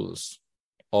halls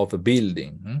of a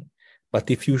building. But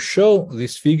if you show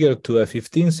this figure to a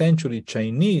 15th century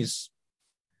Chinese,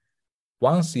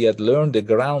 once he had learned the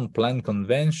ground plan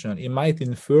convention, he might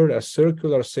infer a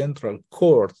circular central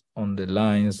court on the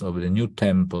lines of the new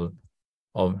temple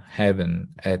of heaven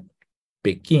at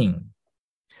Peking.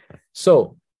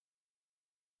 So,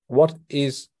 what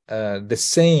is the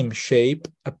same shape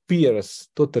appears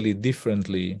totally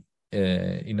differently,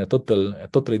 in a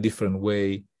totally different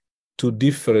way, to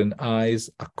different eyes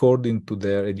according to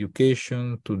their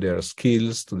education, to their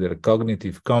skills, to their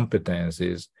cognitive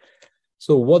competencies.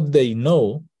 So what they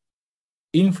know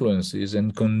influences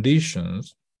and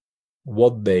conditions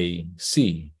what they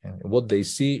see. And what they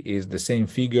see is the same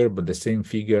figure, but the same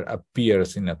figure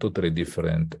appears in a totally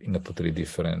different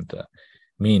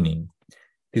meaning.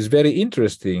 It's very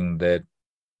interesting that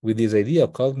with this idea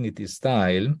of cognitive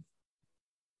style,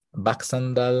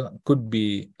 Baxandall could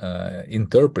be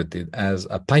interpreted as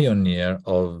a pioneer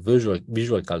of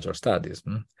visual culture studies.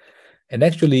 And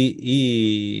actually,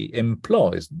 he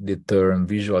employs the term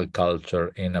visual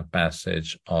culture in a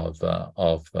passage of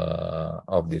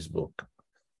this book.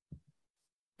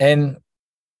 And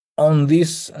on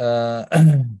this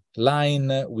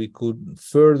line, we could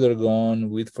further go on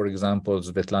with, for example,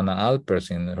 Svetlana Alpers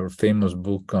in her famous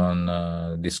book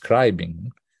on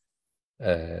describing,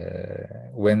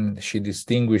 when she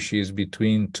distinguishes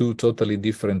between two totally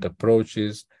different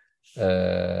approaches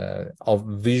of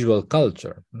visual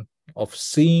culture, of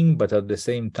seeing, but at the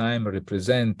same time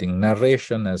representing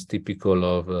narration as typical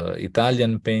of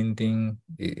Italian painting,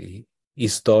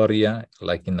 historia,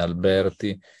 like in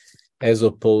Alberti, as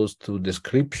opposed to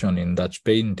description in Dutch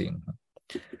painting,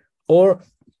 or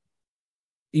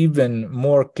even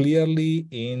more clearly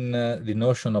in the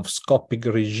notion of scopic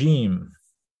regime,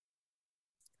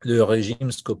 the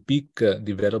regime scopique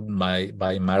developed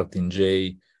by Martin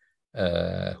J.,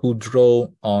 who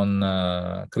drew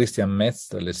on Christian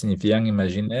Metz, Le Signifiant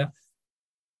Imaginaire,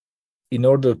 in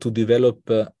order to develop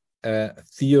a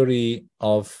theory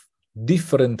of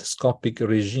different scopic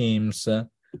regimes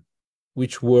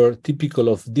which were typical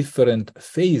of different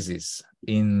phases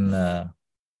in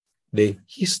the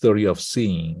history of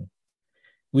seeing,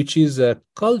 which is a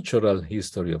cultural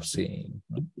history of seeing.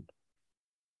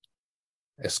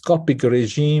 A scopic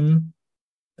regime,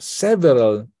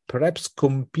 several perhaps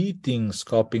competing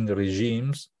scopic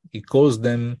regimes, he calls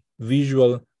them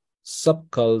visual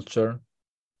subculture,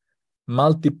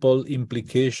 multiple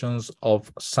implications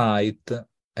of sight,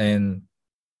 and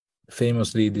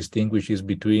famously distinguishes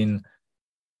between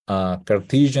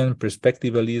Cartesian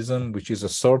perspectivalism, which is a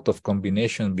sort of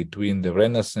combination between the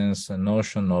Renaissance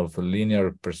notion of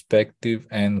linear perspective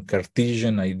and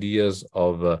Cartesian ideas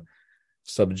of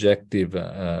subjective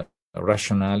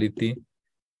rationality,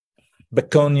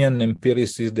 Baconian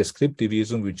empiricist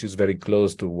descriptivism, which is very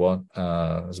close to what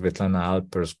Svetlana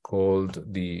Alpers called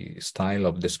the style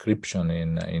of description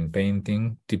in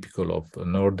painting, typical of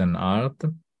Northern art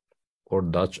or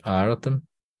Dutch art,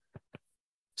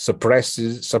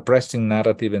 suppressing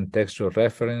narrative and textual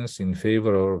reference in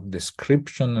favor of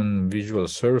description and visual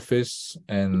surface.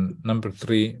 And number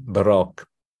 3, Baroque,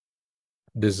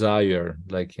 desire,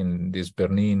 like in this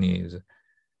Bernini's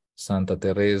Santa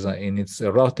Teresa, in its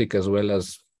erotic as well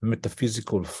as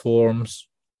metaphysical forms,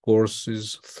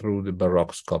 courses through the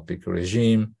Baroque scopic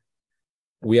regime.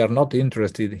 We are not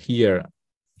interested here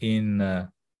in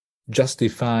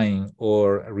justifying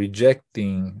or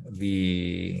rejecting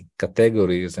the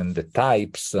categories and the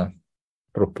types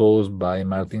proposed by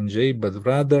Martin J., but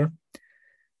rather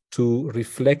to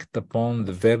reflect upon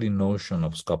the very notion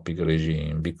of scopic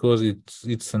regime, because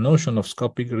it's a notion of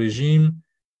scopic regime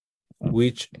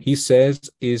which he says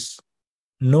is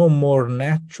no more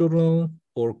natural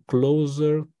or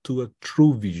closer to a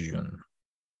true vision,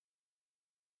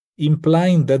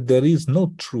 implying that there is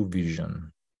no true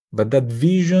vision, but that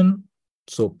vision,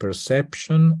 so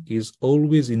perception, is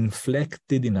always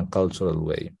inflected in a cultural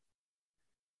way.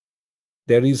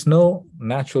 There is no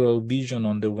natural vision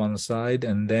on the one side,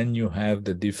 and then you have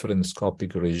the different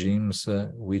scopic regimes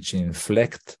which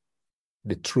inflect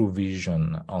the true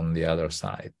vision on the other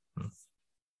side.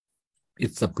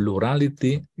 It's a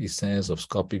plurality, he says, of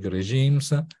scopic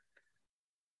regimes,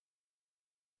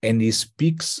 and he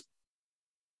speaks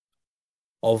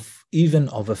of even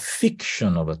of a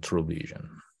fiction of a true vision.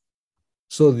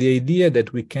 So the idea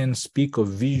that we can speak of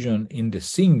vision in the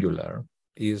singular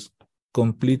is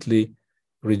completely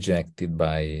rejected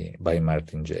by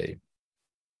Martin J.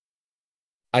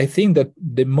 I think that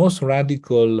the most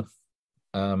radical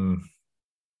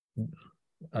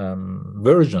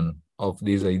version of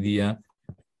this idea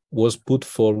was put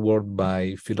forward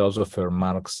by philosopher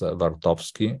Marx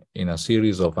Wartowski in a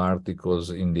series of articles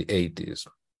in the 80s.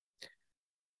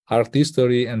 Art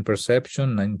History and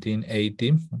Perception,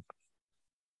 1980.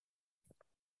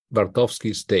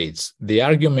 Wartowski states, "The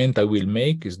argument I will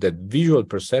make is that visual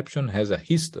perception has a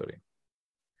history,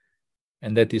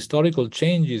 and that historical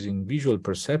changes in visual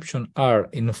perception are,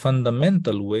 in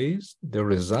fundamental ways, the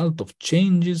result of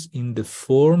changes in the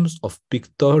forms of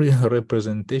pictorial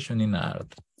representation in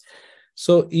art."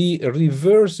 So he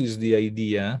reverses the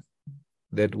idea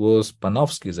that was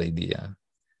Panofsky's idea.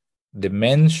 The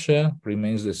Mensch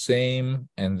remains the same,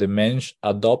 and the Mensch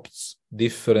adopts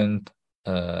different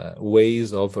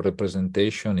ways of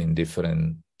representation in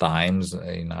different times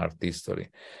in art history.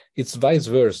 It's vice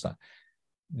versa.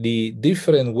 The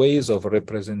different ways of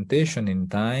representation in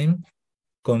time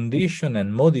condition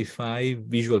and modify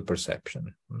visual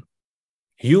perception.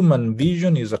 Human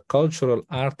vision is a cultural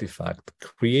artifact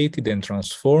created and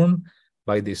transformed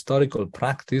by the historical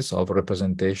practice of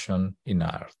representation in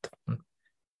art.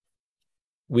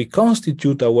 We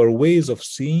constitute our ways of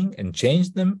seeing and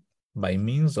change them by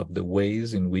means of the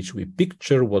ways in which we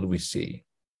picture what we see.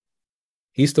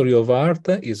 History of art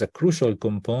is a crucial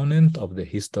component of the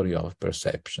history of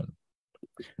perception.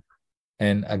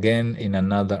 And again, in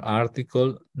another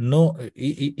article,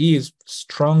 he is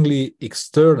strongly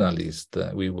externalist.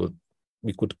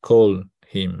 We could call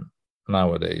him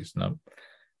nowadays.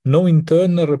 No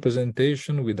internal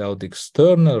representation without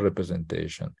external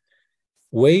representation.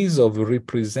 Ways of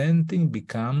representing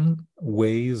become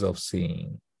ways of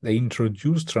seeing. They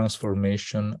introduce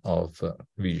transformation of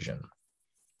vision.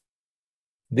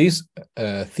 This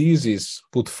thesis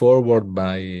put forward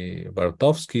by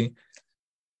Bartowski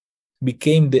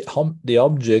became the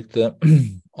object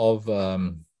of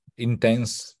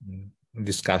intense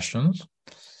discussions.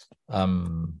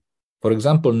 For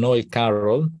example, Noel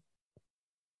Carroll,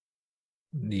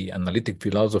 the analytic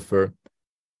philosopher,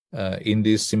 in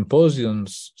this symposium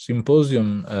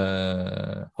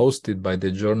hosted by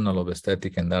the Journal of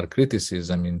Aesthetic and Art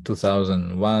Criticism in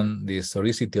 2001, The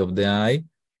Historicity of the Eye,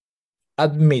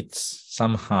 admits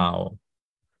somehow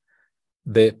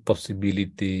the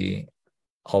possibility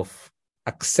of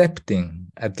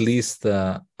accepting at least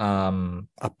a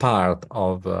part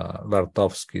of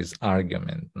Bartowski's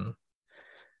argument.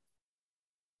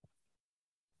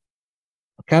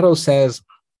 Carroll says,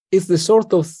 it's the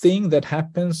sort of thing that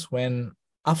happens when,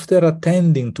 after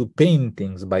attending to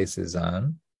paintings by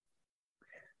Cézanne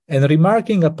and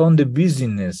remarking upon the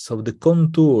busyness of the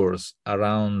contours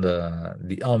around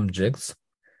the objects,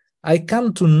 I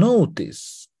come to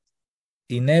notice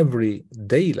in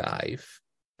everyday life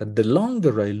that the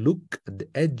longer I look at the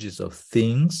edges of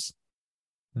things,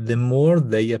 the more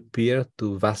they appear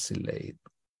to vacillate.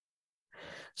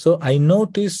 So I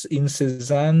notice in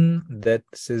Cézanne that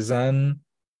Cézanne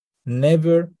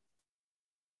never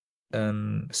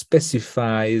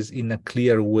specifies in a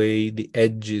clear way the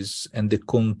edges and the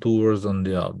contours on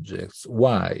the objects.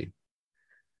 Why?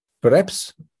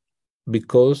 Perhaps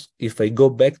because if I go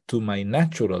back to my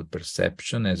natural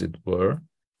perception, as it were,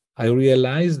 I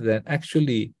realize that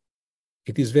actually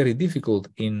it is very difficult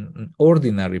in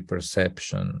ordinary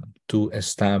perception to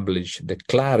establish the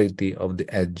clarity of the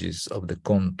edges of the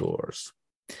contours.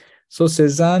 So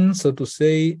Cézanne, so to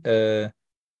say,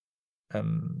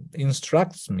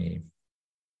 instructs me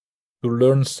to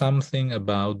learn something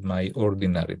about my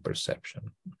ordinary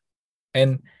perception.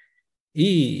 And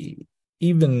he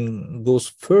even goes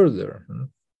further.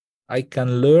 I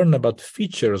can learn about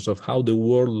features of how the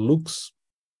world looks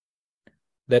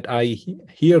that I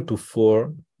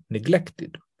heretofore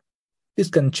neglected. This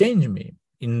can change me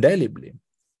indelibly.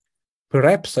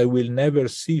 Perhaps I will never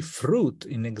see fruit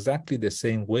in exactly the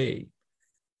same way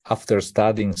after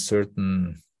studying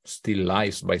certain still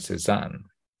lifes by Cézanne.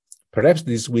 Perhaps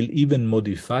this will even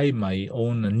modify my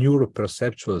own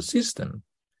neuroperceptual system.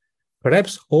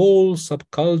 Perhaps whole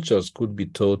subcultures could be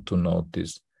taught to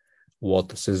notice what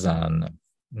Cézanne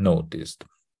noticed.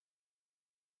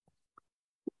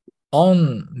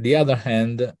 On the other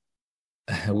hand,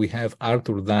 we have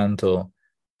Arthur Danto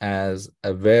as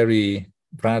a very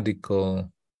radical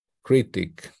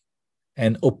critic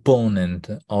and opponent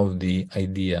of the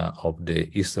idea of the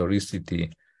historicity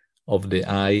of the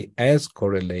eye as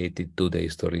correlated to the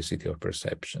historicity of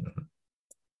perception.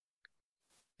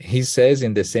 He says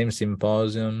in the same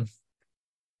symposium,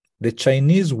 the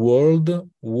Chinese world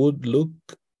would look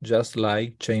just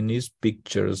like Chinese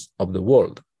pictures of the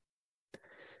world.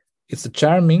 It's a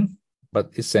charming,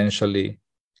 but essentially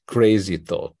crazy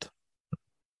thought.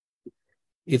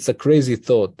 It's a crazy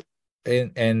thought.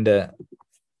 And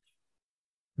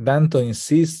Danto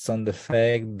insists on the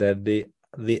fact that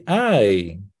the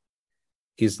eye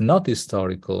is not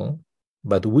historical,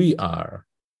 but we are.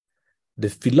 The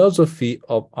philosophy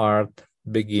of art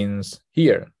begins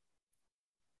here.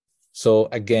 So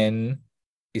again,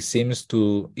 it seems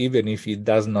to, even if he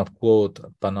does not quote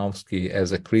Panofsky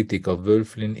as a critic of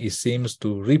Wölfflin, he seems to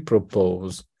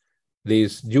repropose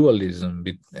this dualism,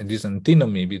 this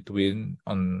antinomy between,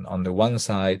 on the one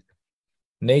side,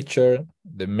 nature,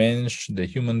 the mensch, the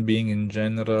human being in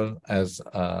general, as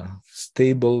a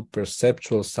stable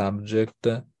perceptual subject,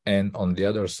 and on the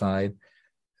other side,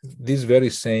 this very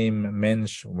same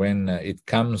mensch, when it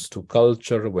comes to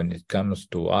culture, when it comes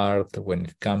to art, when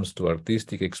it comes to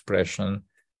artistic expression,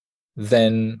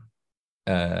 then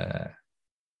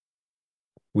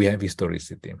we have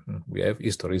historicity. We have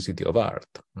historicity of art.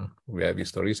 We have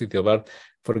historicity of art.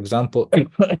 For example,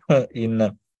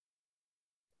 in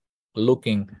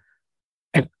looking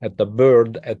at the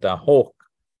bird, at a hawk,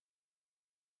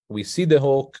 we see the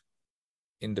hawk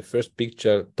in the first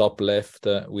picture, top left,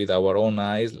 with our own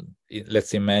eyes.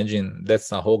 Let's imagine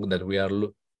that's a hawk that we are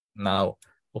now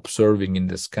observing in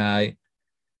the sky.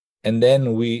 And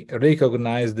then we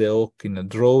recognize the hawk in a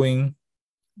drawing,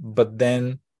 but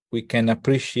then we can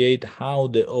appreciate how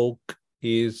the oak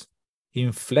is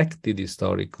inflected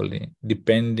historically,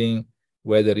 depending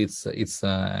whether it's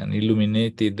an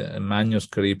illuminated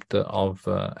manuscript of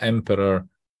Emperor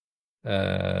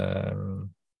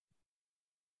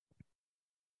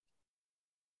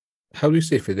how do you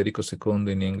say Federico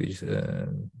II in English?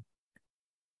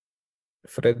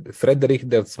 Frederick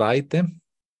the Zweite,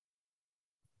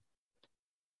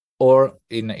 or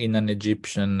in an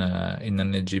Egyptian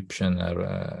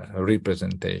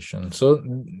representation. So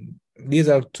these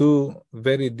are two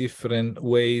very different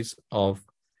ways of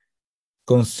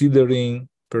considering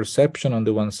perception on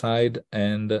the one side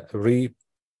and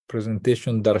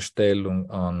representation, Darstellung,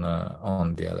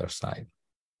 on the other side.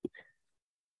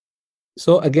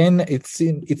 So again, it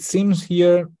seems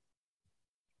here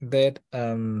that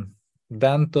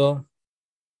Danto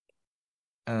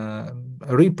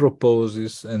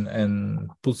reproposes and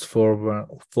puts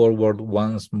forward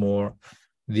once more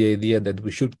the idea that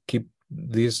we should keep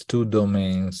these two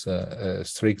domains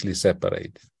strictly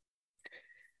separate.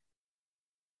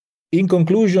 In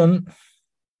conclusion,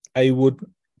 I would,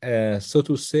 so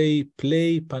to say,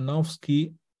 play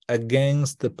Panofsky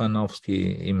against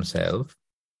Panofsky himself,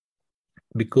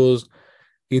 because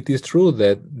it is true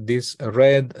that this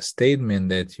red statement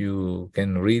that you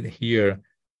can read here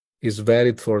is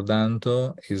valid for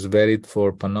Danto, is valid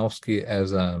for Panofsky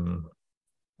as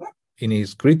in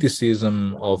his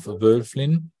criticism of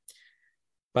Wölfflin.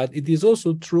 But it is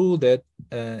also true that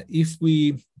if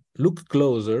we look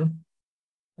closer,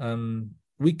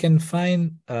 we can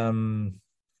find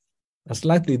a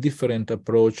slightly different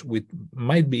approach, which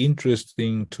might be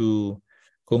interesting to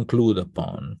conclude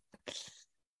upon.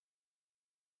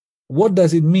 What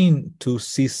does it mean to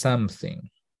see something?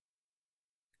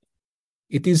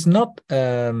 It is not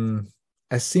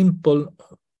a simple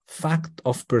fact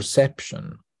of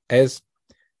perception, as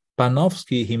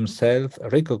Panofsky himself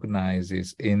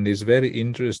recognizes in this very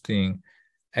interesting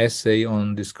essay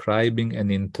on describing and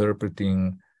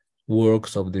interpreting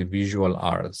works of the visual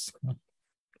arts.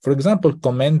 For example,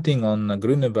 commenting on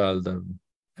Grunewald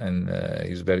and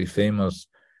his very famous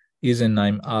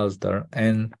Isenheim altar,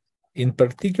 and in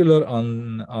particular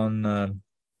on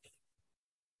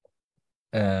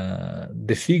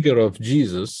the figure of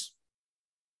Jesus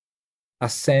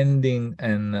ascending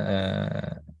and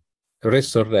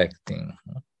resurrecting.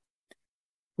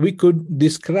 We could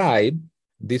describe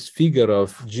this figure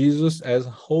of Jesus as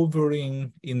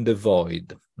hovering in the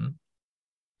void,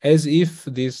 as if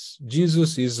this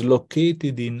Jesus is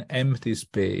located in empty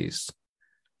space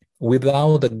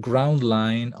without a ground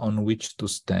line on which to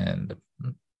stand.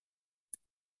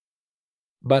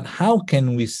 But how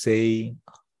can we say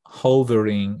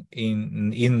hovering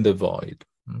in the void?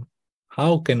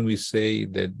 How can we say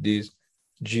that this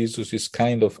Jesus is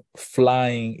kind of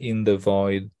flying in the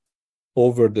void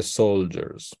over the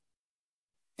soldiers?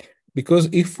 Because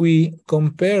if we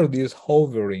compare this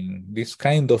hovering, this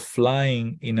kind of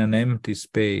flying in an empty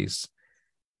space,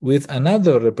 with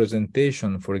another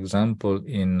representation, for example,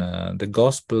 in the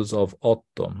Gospels of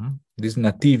Otto, this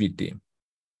nativity,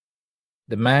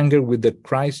 the manger with the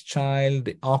Christ child,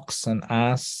 the ox and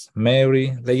ass,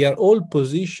 Mary, they are all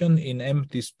positioned in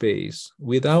empty space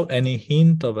without any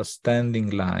hint of a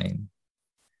standing line.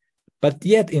 But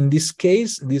yet, in this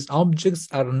case, these objects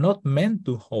are not meant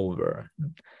to hover.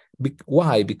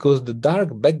 Why? Because the dark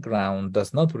background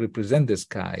does not represent the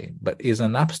sky, but is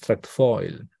an abstract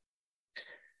foil.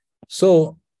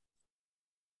 So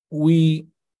we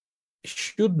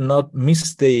should not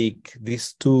mistake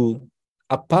these two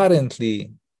apparently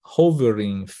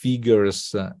hovering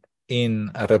figures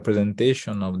in a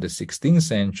representation of the 16th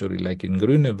century, like in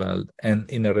Grunewald, and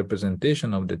in a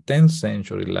representation of the 10th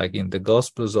century, like in the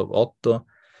Gospels of Otto,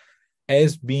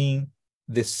 as being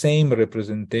the same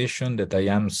representation that I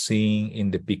am seeing in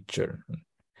the picture.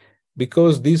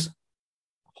 Because this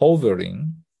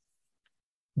hovering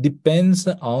depends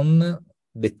on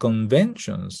the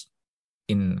conventions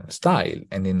in style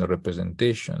and in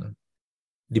representation,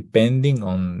 depending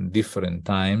on different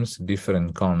times,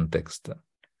 different context.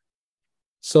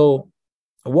 So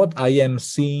what I am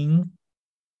seeing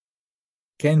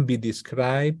can be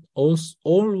described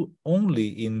only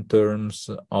in terms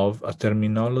of a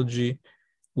terminology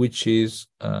which is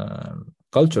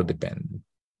culture dependent.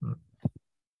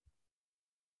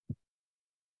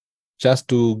 Just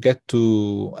to get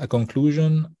to a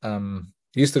conclusion,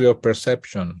 history of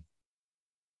perception,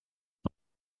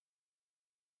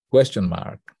 question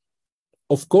mark.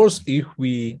 Of course, if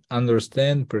we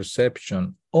understand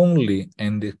perception only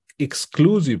and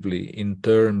exclusively in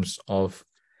terms of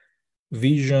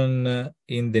vision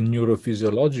in the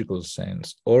neurophysiological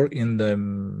sense, or in the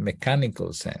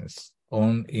mechanical sense,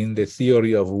 or in the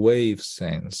theory of wave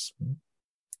sense.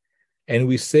 And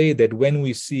we say that when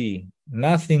we see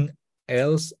nothing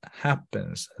else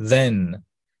happens than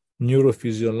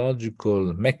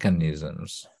neurophysiological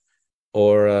mechanisms,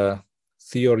 or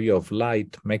theory of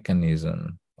light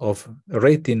mechanism, of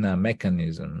retina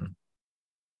mechanism.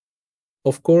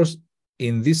 Of course,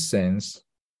 in this sense,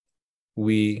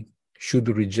 we should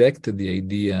reject the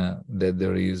idea that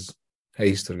there is a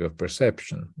history of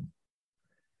perception.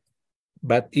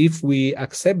 But if we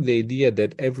accept the idea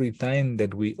that every time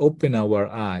that we open our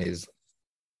eyes,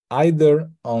 either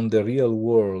on the real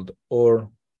world or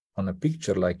on a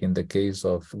picture, like in the case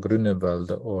of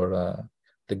Grunewald or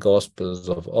the Gospels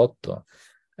of Otto,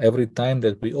 every time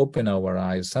that we open our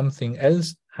eyes, something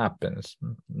else happens,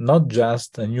 not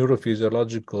just a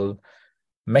neurophysiological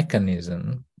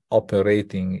mechanism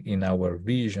operating in our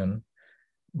vision,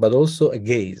 but also a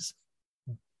gaze.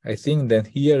 I think that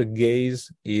here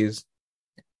gaze is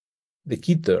the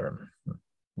key term,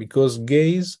 because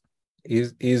gaze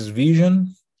is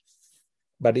vision,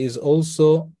 but is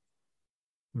also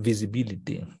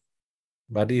visibility,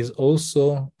 but is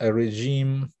also a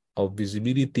regime of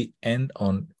visibility and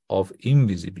of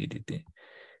invisibility.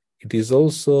 It is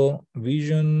also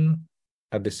vision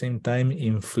at the same time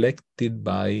inflected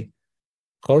by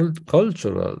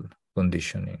cultural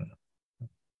conditioning.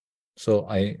 So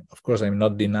of course, I'm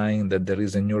not denying that there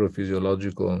is a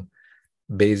neurophysiological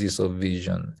basis of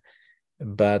vision,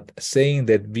 but saying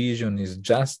that vision is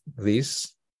just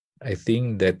this, I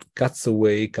think that cuts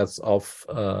off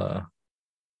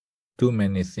too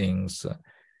many things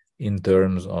in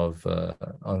terms of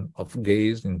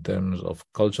gaze, in terms of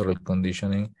cultural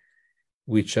conditioning,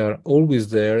 which are always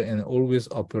there and always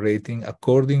operating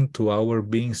according to our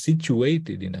being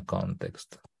situated in a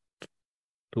context,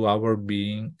 to our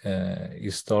being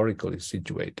historically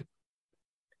situated.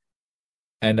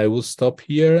 And I will stop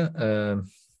here,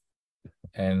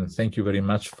 and thank you very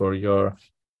much for your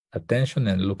attention,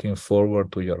 and looking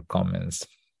forward to your comments.